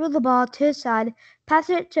the ball to his side, passed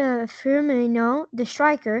it to Firmino, the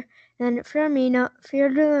striker, and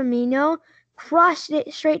Firmino crossed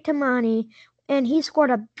it straight to Mani, and he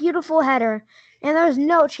scored a beautiful header, and there was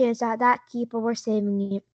no chance that keeper was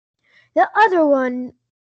saving it. The other one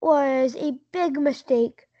was a big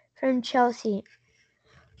mistake from Chelsea.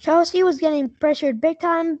 Chelsea was getting pressured big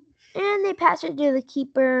time, and they passed it to the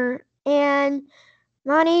keeper, and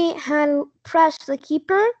Mani had pressed the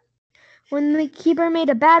keeper. When the keeper made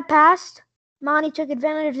a bad pass, Mani took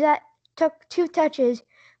advantage of that, took 2 touches,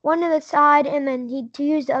 one to the side, and then he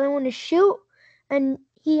used the other one to shoot, and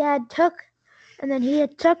he had took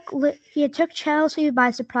Chelsea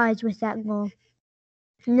by surprise with that goal.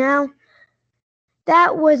 Now,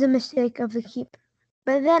 that was a mistake of the keeper.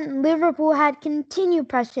 But then Liverpool had continued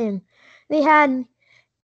pressing. They had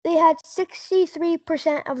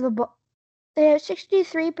 63% of the ball. They had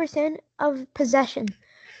 63% of possession.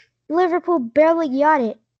 Liverpool barely got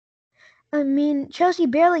it. Chelsea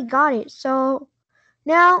barely got it. So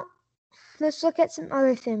now let's look at some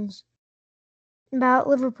other things about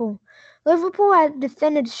Liverpool. Liverpool had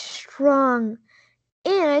defended strong,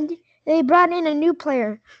 and they brought in a new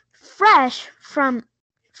player, fresh from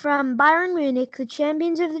Bayern Munich, the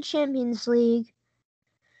champions of the Champions League.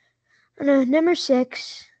 Number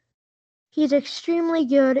 6. He's extremely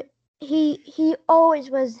good. He's always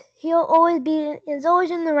in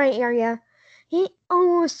the right area. He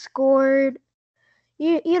almost scored.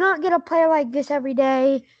 You don't get a player like this every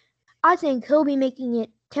day. I think he'll be making it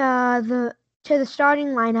to the starting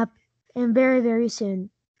lineup and very, very soon.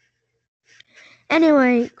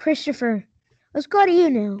 Anyway, Christopher, let's go to you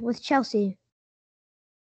now with Chelsea.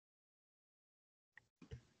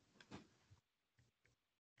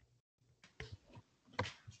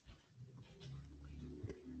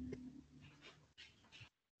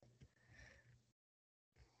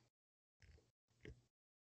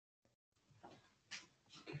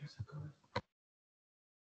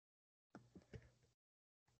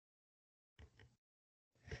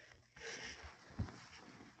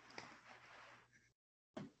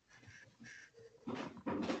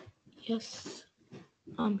 Yes,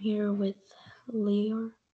 I'm here with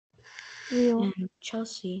Leo and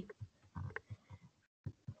Chelsea.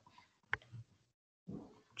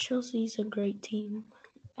 Chelsea's a great team,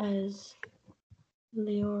 as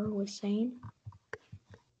Leo was saying.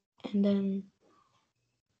 And then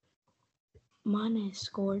Mane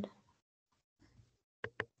scored.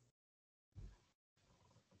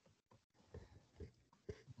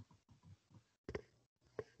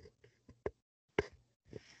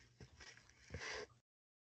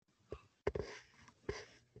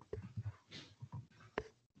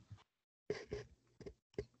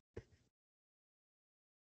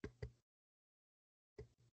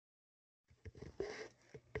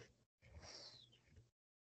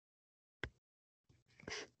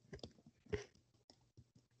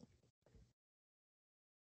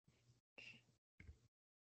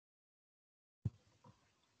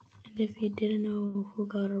 And if you didn't know who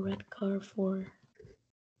got a red card for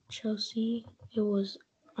Chelsea, it was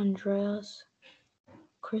Andreas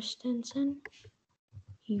Christensen.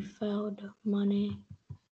 He fouled Mane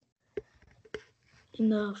in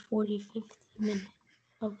the 45th minute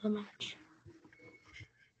of the match.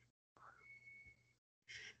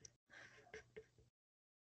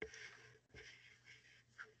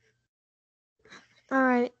 All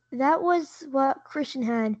right, that was what Christian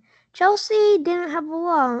had. Chelsea didn't have a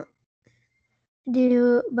lot to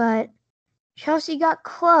do, but Chelsea got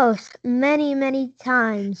close many, many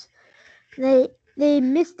times. They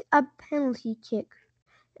missed a penalty kick.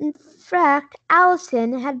 In fact,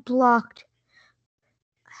 Alisson had blocked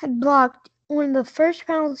one of the first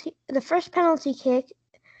penalty kick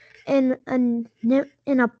and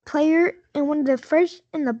a player and one of the first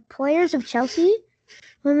and the players of Chelsea,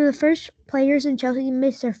 one of the first players in Chelsea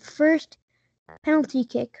missed their first penalty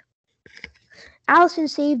kick. Alisson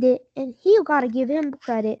saved it, and he gotta give him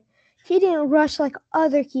credit. He didn't rush like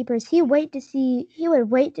other keepers. He would wait to see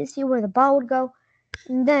where the ball would go,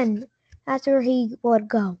 and then that's where he would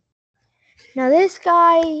go. Now this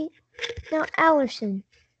guy, Alisson,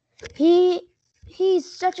 he's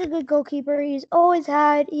such a good goalkeeper. He's always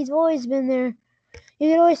been there. You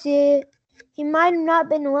can always see it. He might have not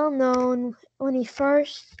been well known when he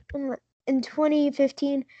first in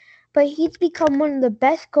 2015, but he's become one of the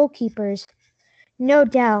best goalkeepers, no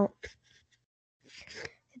doubt.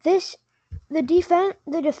 The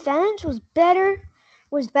defense was better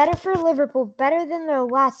for Liverpool, better than their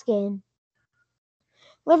last game.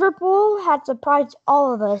 Liverpool had surprised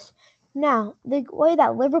all of us. Now, the way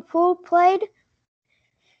that Liverpool played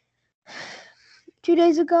 2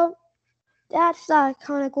 days ago, that's the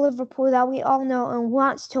iconic Liverpool that we all know and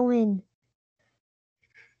wants to win.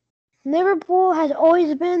 Liverpool has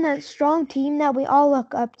always been that strong team that we all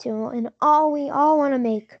look up to and we all want to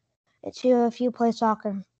make it to if you play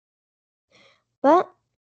soccer. But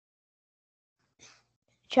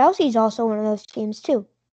Chelsea's also one of those teams too.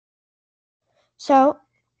 So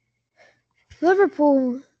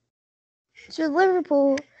Liverpool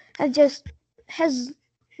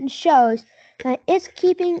shows that it's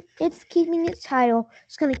keeping its title.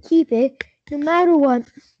 It's gonna keep it no matter what.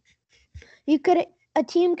 A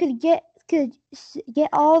team could get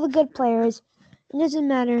all the good players. It doesn't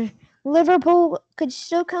matter. Liverpool could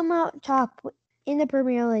still come out top in the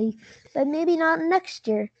Premier League, but maybe not next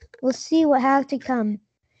year. We'll see what has to come.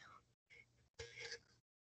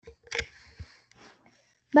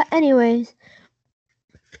 But anyways,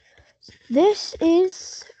 this game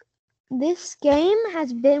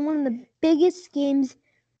has been one of the biggest games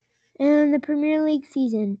in the Premier League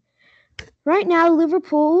season. Right now,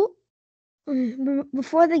 Liverpool,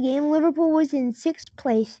 before the game, Liverpool was in 6th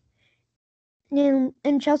place, and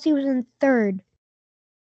Chelsea was in 3rd.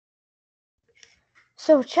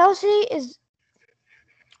 So Chelsea's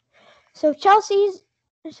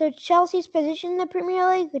position in the Premier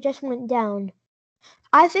League just went down.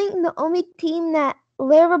 I think the only team that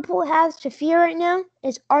Liverpool has to fear right now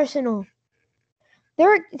is Arsenal.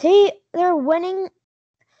 They're winning.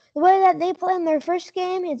 The way that they play in their first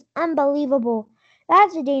game is unbelievable.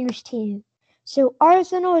 That's a dangerous team. So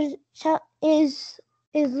Arsenal is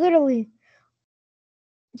literally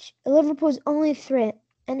Liverpool's only threat,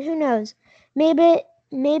 and who knows? Maybe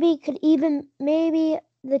the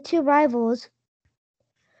two rivals.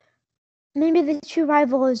 Maybe the two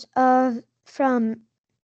rivals from.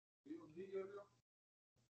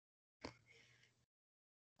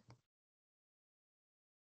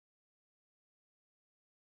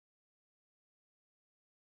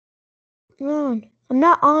 No, I'm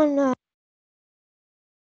not on.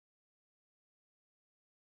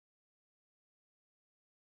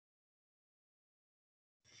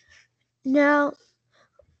 Now,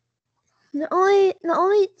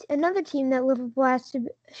 another team that Liverpool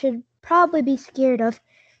should probably be scared of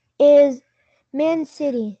is Man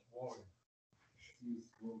City.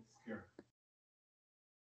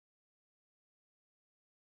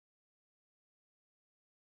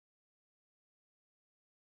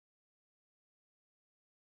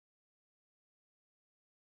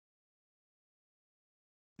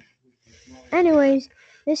 Anyways,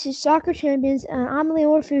 this is Soccer Champions, and I'm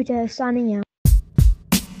Leo Futa signing out.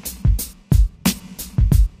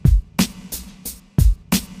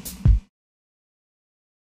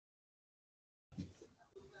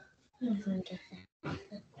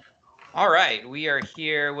 All right, we are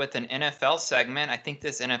here with an NFL segment. I think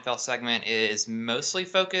this NFL segment is mostly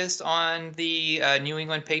focused on the New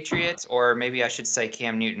England Patriots, or maybe I should say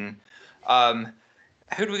Cam Newton.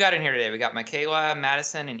 Who do we got in here today? We got Michaela,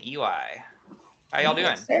 Madison, and Eli. How y'all doing?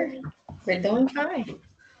 Yes, sir. We're doing fine.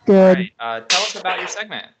 Good. All right, tell us about your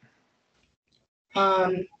segment.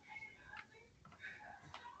 What'd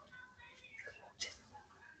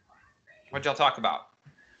y'all talk about?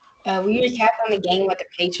 We recapped on the game with the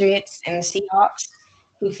Patriots and the Seahawks,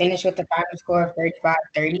 who finished with the final score of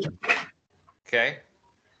 35-30. Okay.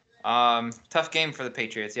 Tough game for the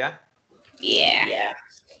Patriots, yeah? Yeah.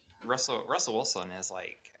 Russell Wilson is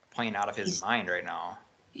like playing out of his mind right now.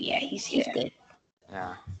 Yeah, he's good.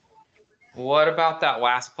 Yeah. What about that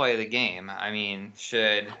last play of the game? I mean,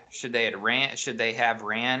 should they have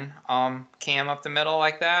ran Cam up the middle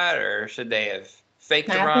like that, or should they have faked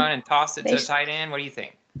the run and tossed it to the tight end? What do you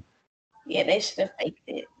think? Yeah, they should have faked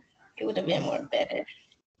it. It would have been more better.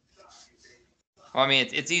 Well, I mean,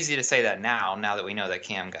 it's easy to say that now that we know that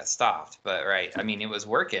Cam got stopped. But, right, I mean, it was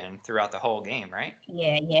working throughout the whole game, right?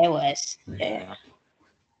 Yeah, it was. Yeah.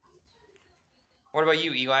 What about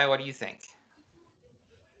you, Eli? What do you think?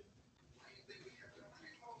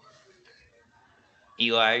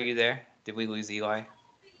 Eli, are you there? Did we lose Eli?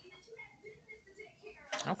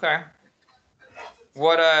 Okay.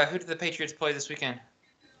 Who did the Patriots play this weekend?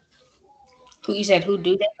 Who you said? Who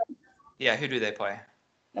do they play? Yeah, who do they play?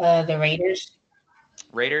 The Raiders.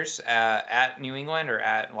 Raiders at New England or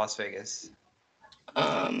at Las Vegas?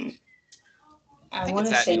 I think want it's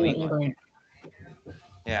to at say New New England. England.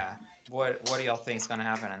 Yeah. What do y'all think is going to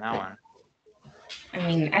happen in that one? I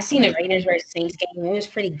mean, I seen the Raiders versus Saints game. It was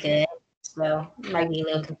pretty good, so it might be a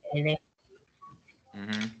little competitive.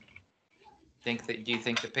 Mm-hmm. Do you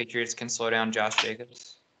think the Patriots can slow down Josh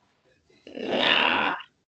Jacobs? Nah.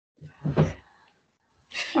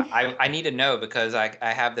 I need to know because I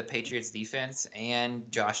have the Patriots defense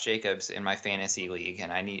and Josh Jacobs in my fantasy league,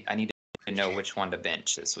 and I need to know which one to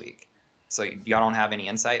bench this week. So y'all don't have any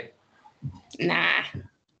insight? Nah.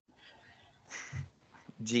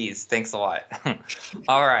 Jeez, thanks a lot.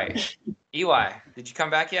 All right. Eli, did you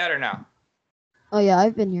come back yet or no? Oh yeah,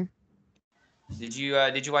 I've been here. Did you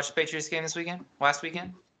watch the Patriots game last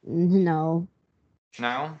weekend? No.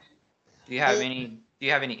 No? Do you have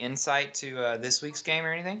any insight to this week's game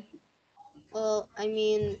or anything? Well, I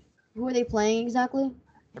mean, who are they playing exactly?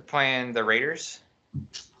 They're playing the Raiders.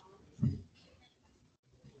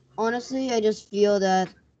 Honestly, I just feel that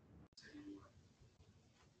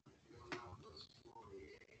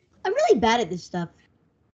I'm really bad at this stuff.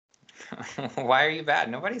 Why are you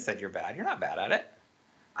bad? Nobody said you're bad. You're not bad at it.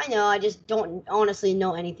 I know, I just don't honestly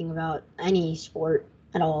know anything about any sport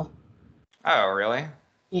at all. Oh, really?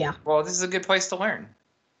 Yeah, Well, this is a good place to learn.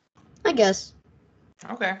 I guess.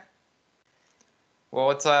 Okay. Well,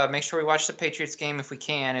 let's make sure we watch the Patriots game if we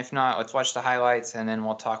can. If not, let's watch the highlights, and then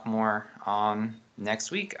we'll talk more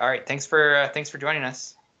next week. All right. Thanks for joining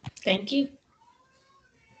us. Thank you.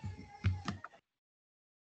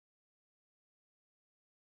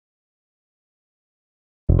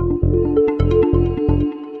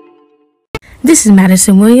 This is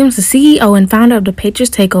Madison Williams, the CEO and founder of the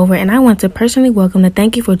Patriots Takeover, and I want to personally welcome and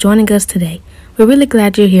thank you for joining us today. We're really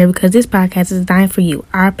glad you're here because this podcast is designed for you,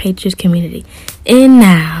 our Patriots community. And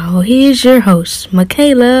now, here's your host,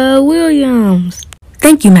 Michaela Williams.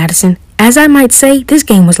 Thank you, Madison. As I might say, this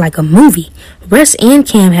game was like a movie. Russ and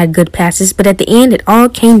Cam had good passes, but at the end, it all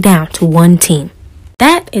came down to one team.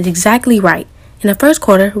 That is exactly right. In the first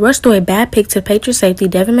quarter, Russ threw a bad pick to Patriots safety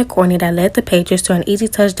Devin McCourtney that led the Patriots to an easy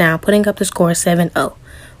touchdown, putting up the score 7-0.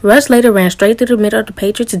 Russ later ran straight through the middle of the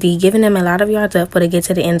Patriots D, giving them a lot of yards up for to get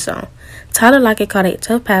to the end zone. Tyler Lockett caught a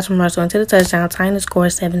tough pass from Russell into the touchdown, tying the score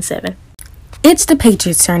 7-7. It's the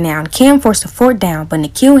Patriots' turn now. Cam forced a fourth down, but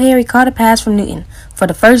N'Keal Harry caught a pass from Newton for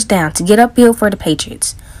the first down to get upfield for the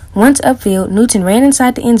Patriots. Once upfield, Newton ran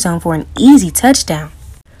inside the end zone for an easy touchdown.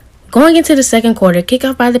 Going into the second quarter,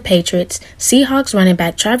 kickoff by the Patriots, Seahawks running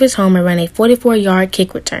back Travis Homer ran a 44-yard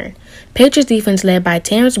kick return. Patriots defense led by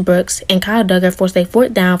Terrence Brooks and Kyle Duggar forced a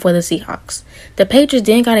fourth down for the Seahawks. The Patriots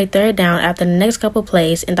then got a third down after the next couple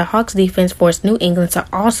plays, and the Hawks defense forced New England to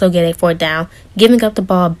also get a fourth down, giving up the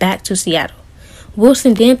ball back to Seattle.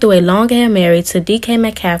 Wilson then threw a long Hail Mary to DK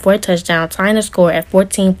Metcalf for a touchdown, tying the score at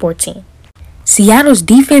 14-14. Seattle's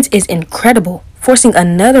defense is incredible, forcing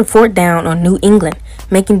another fourth down on New England,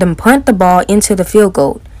 making them punt the ball into the field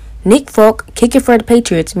goal. Nick Folk, kicker for the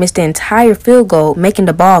Patriots, missed the entire field goal, making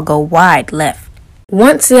the ball go wide left.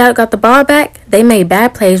 Once Seattle got the ball back, they made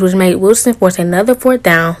bad plays which made Wilson force another fourth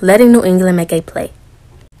down, letting New England make a play.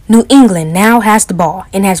 New England now has the ball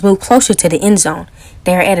and has moved closer to the end zone.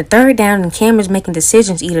 They are at a third down and Cam is making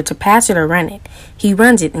decisions either to pass it or run it. He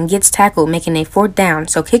runs it and gets tackled, making a fourth down,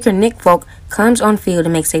 so kicker Nick Folk comes on field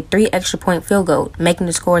and makes a 3 extra point field goal, making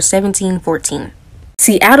the score 17-14.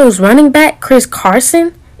 Seattle's running back, Chris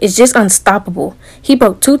Carson, is just unstoppable. He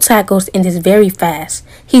broke 2 tackles and is very fast.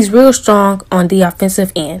 He's real strong on the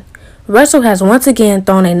offensive end. Russell has once again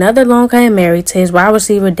thrown another long Hail Mary to his wide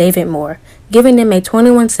receiver David Moore, giving them a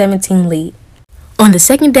 21-17 lead. On the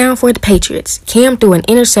second down for the Patriots, Cam threw an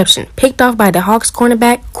interception picked off by the Hawks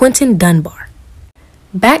cornerback Quentin Dunbar.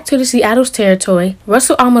 Back to the Seattle's territory,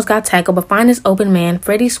 Russell almost got tackled but found his open man,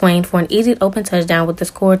 Freddie Swain, for an easy open touchdown with the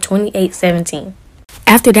score 28-17.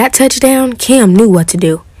 After that touchdown, Cam knew what to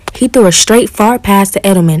do. He threw a straight far pass to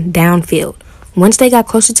Edelman downfield. Once they got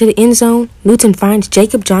closer to the end zone, Newton finds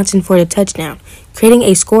Jacob Johnson for the touchdown, creating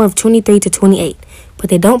a score of 23-28. But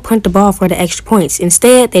they don't punt the ball for the extra points.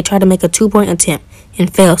 Instead, they try to make a 2-point attempt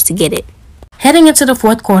and fails to get it. Heading into the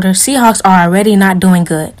fourth quarter, Seahawks are already not doing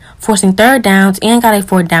good, forcing third downs and got a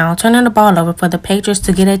fourth down, turning the ball over for the Patriots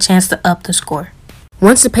to get a chance to up the score.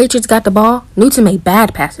 Once the Patriots got the ball, Newton made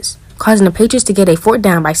bad passes, causing the Patriots to get a fourth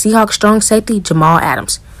down by Seahawks strong safety Jamal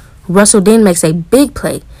Adams. Russell then makes a big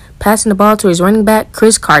play, passing the ball to his running back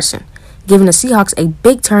Chris Carson, giving the Seahawks a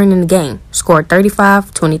big turn in the game, scored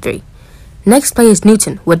 35-23. Next play is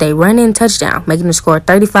Newton with a run-in touchdown, making the score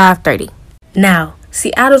 35-30. Now,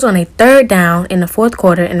 Seattle's on a third down in the fourth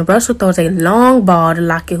quarter, and Russell throws a long ball to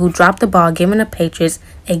Lockett, who dropped the ball, giving the Patriots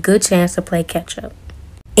a good chance to play catch-up.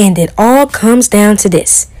 And it all comes down to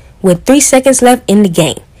this. With 3 seconds left in the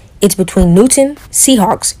game, it's between Newton,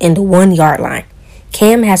 Seahawks, and the 1-yard line.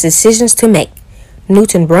 Cam has decisions to make.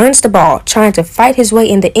 Newton runs the ball, trying to fight his way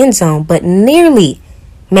in the end zone, but nearly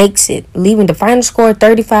makes it, leaving the final score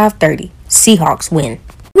 35-30. Seahawks win.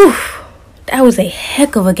 Whew, that was a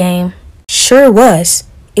heck of a game. Sure was.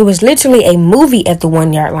 It was literally a movie at the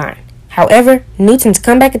 1-yard line. However, Newton's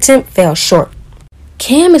comeback attempt fell short.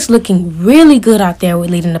 Cam is looking really good out there with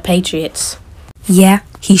leading the Patriots. Yeah,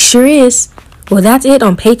 he sure is. Well, that's it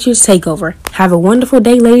on Patriots Takeover. Have a wonderful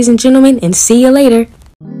day, ladies and gentlemen, and see you later.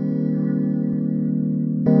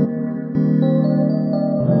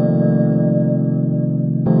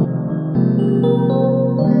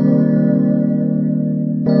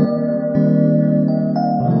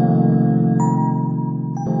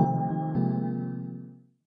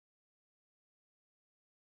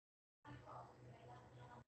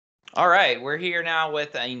 All right, we're here now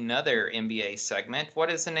with another NBA segment. What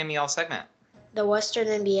is the name of y'all segment? The Western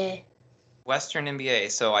NBA. Western NBA.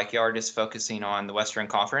 So like y'all are just focusing on the Western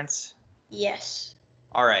Conference? Yes.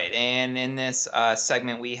 All right, and in this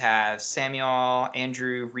segment we have Samuel,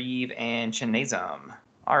 Andrew, Reeve, and Chinezum.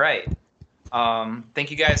 All right. Thank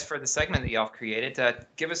you guys for the segment that y'all created.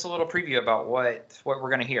 Give us a little preview about what we're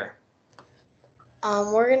going to hear.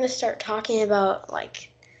 We're gonna start talking about like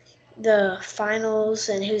the finals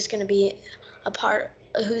and who's gonna be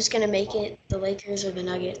who's gonna make it, the Lakers or the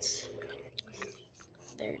Nuggets.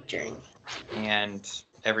 Their journey. And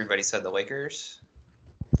everybody said the Lakers.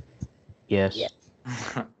 Yes. Yeah.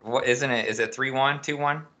 What isn't it? Is it 3-1,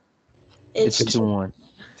 2-1? It's 2-1.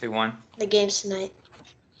 2-1. The games tonight.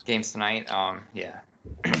 Games tonight. Yeah.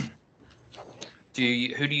 Who do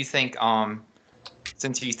you think?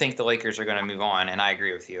 Since you think the Lakers are going to move on, and I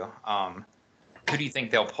agree with you. Who do you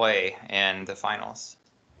think they'll play in the finals?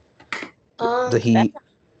 The Heat.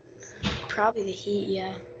 Probably the Heat.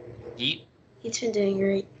 Yeah. Heat. Heat's been doing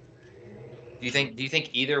great. Do you think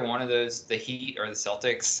either one of those, the Heat or the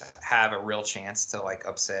Celtics, have a real chance to like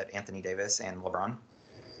upset Anthony Davis and LeBron?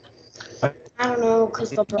 I don't know,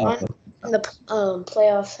 because LeBron in the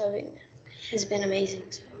playoffs has been amazing.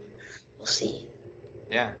 So we'll see.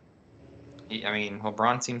 Yeah. I mean,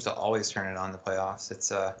 LeBron seems to always turn it on in the playoffs.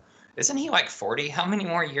 It's isn't he like 40? How many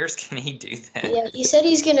more years can he do that? Yeah, he said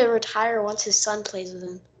he's gonna retire once his son plays with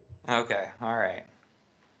him. Okay, all right.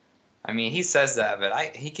 I mean, he says that,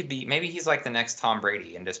 but he could be, maybe he's like the next Tom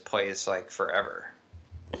Brady and just plays like forever.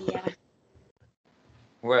 Yeah.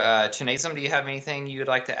 Chinezum, do you have anything you would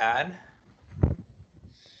like to add?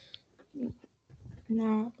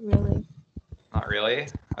 Not really. Not really?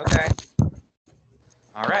 Okay.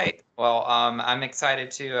 All right. Well, I'm excited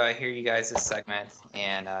to hear you guys' segment,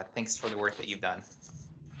 and thanks for the work that you've done.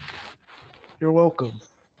 You're welcome.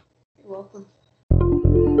 You're welcome.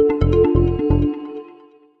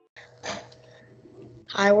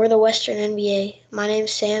 Hi, we're the Western NBA. My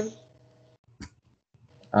name's Sam.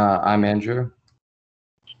 I'm Andrew.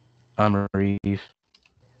 I'm Reeve.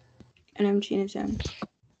 And I'm Chinezum.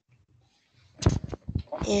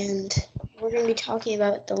 And we're going to be talking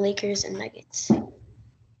about the Lakers and Nuggets.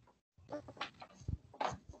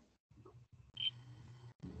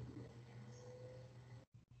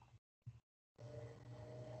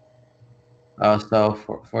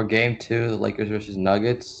 So for game 2, the Lakers versus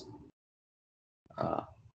Nuggets,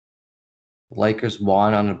 Lakers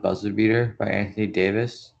won on a buzzer beater by Anthony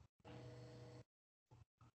Davis.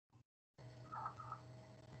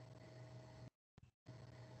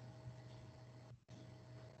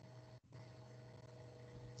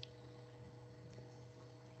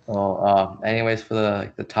 Well, anyways, for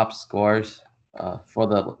the top scores for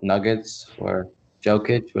the Nuggets were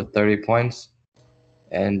Jokic with 30 points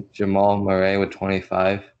and Jamal Murray with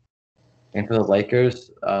 25. And for the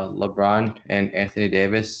Lakers, LeBron and Anthony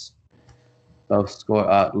Davis both scored.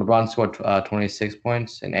 LeBron scored 26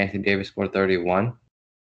 points and Anthony Davis scored 31.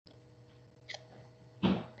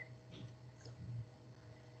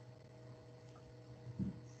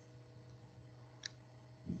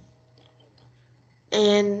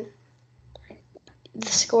 And the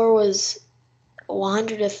score was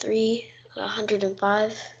 103,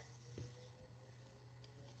 105.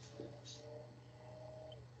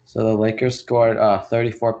 So the Lakers scored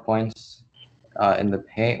 34 points in the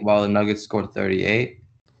paint, while the Nuggets scored 38.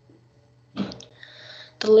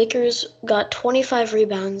 The Lakers got 25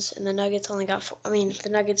 rebounds, and the Nuggets the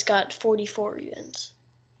Nuggets got 44 rebounds.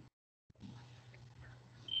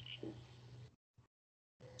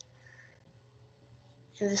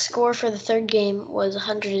 And the score for the third game was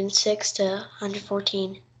 106 to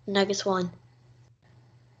 114. The Nuggets won.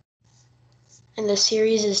 And the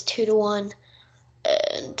series is 2-1,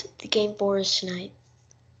 and the game 4 is tonight.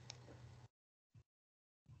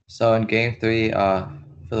 So in Game 3,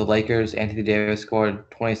 for the Lakers, Anthony Davis scored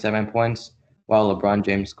 27 points, while LeBron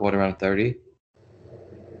James scored around 30.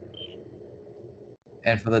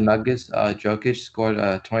 And for the Nuggets, Jokic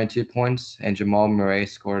scored 22 points, and Jamal Murray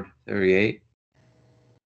scored 38.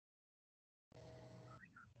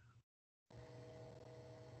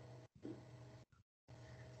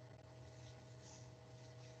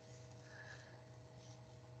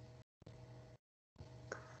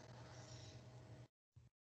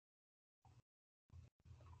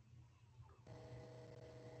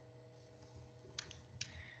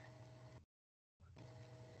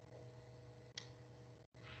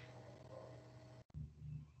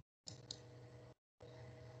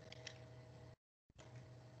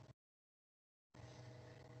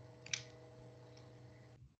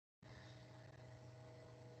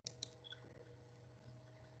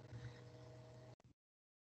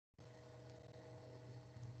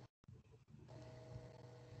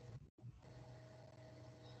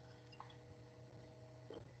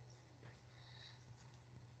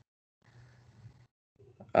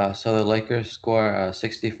 So the Lakers score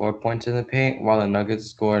 64 points in the paint, while the Nuggets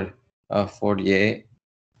scored 48.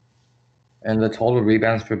 And the total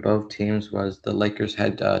rebounds for both teams was the Lakers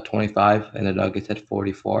had 25 and the Nuggets had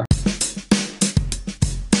 44.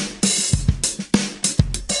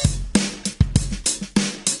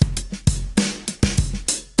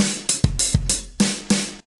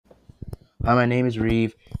 Hi, my name is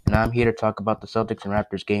Reeve, and I'm here to talk about the Celtics and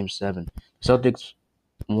Raptors Game 7. The Celtics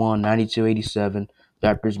won 92-87. The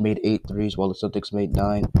Raptors made 8 threes, while the Celtics made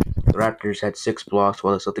 9. The Raptors had 6 blocks,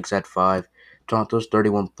 while the Celtics had 5. Toronto's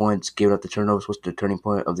 31 points, giving up the turnovers, was the turning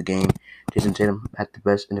point of the game. Jason Tatum had the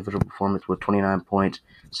best individual performance with 29 points,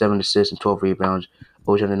 7 assists, and 12 rebounds.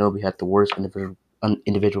 OG Anunoby had the worst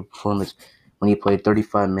individual performance when he played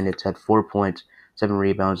 35 minutes, had 4 points, 7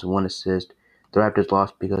 rebounds, and 1 assist. The Raptors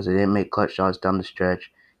lost because they didn't make clutch shots down the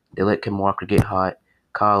stretch. They let Kim Walker get hot.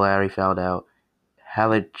 Kyle Lowry fouled out.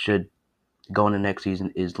 How it should go in the next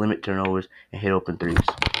season is limit turnovers and hit open threes.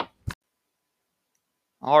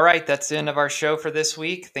 All right, that's the end of our show for this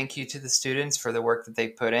week. Thank you to the students for the work that they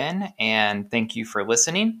put in, and thank you for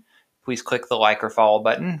listening. Please click the like or follow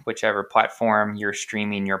button, whichever platform you're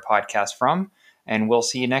streaming your podcast from, and we'll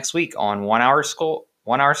see you next week on 1 Hour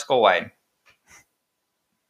School-Wide.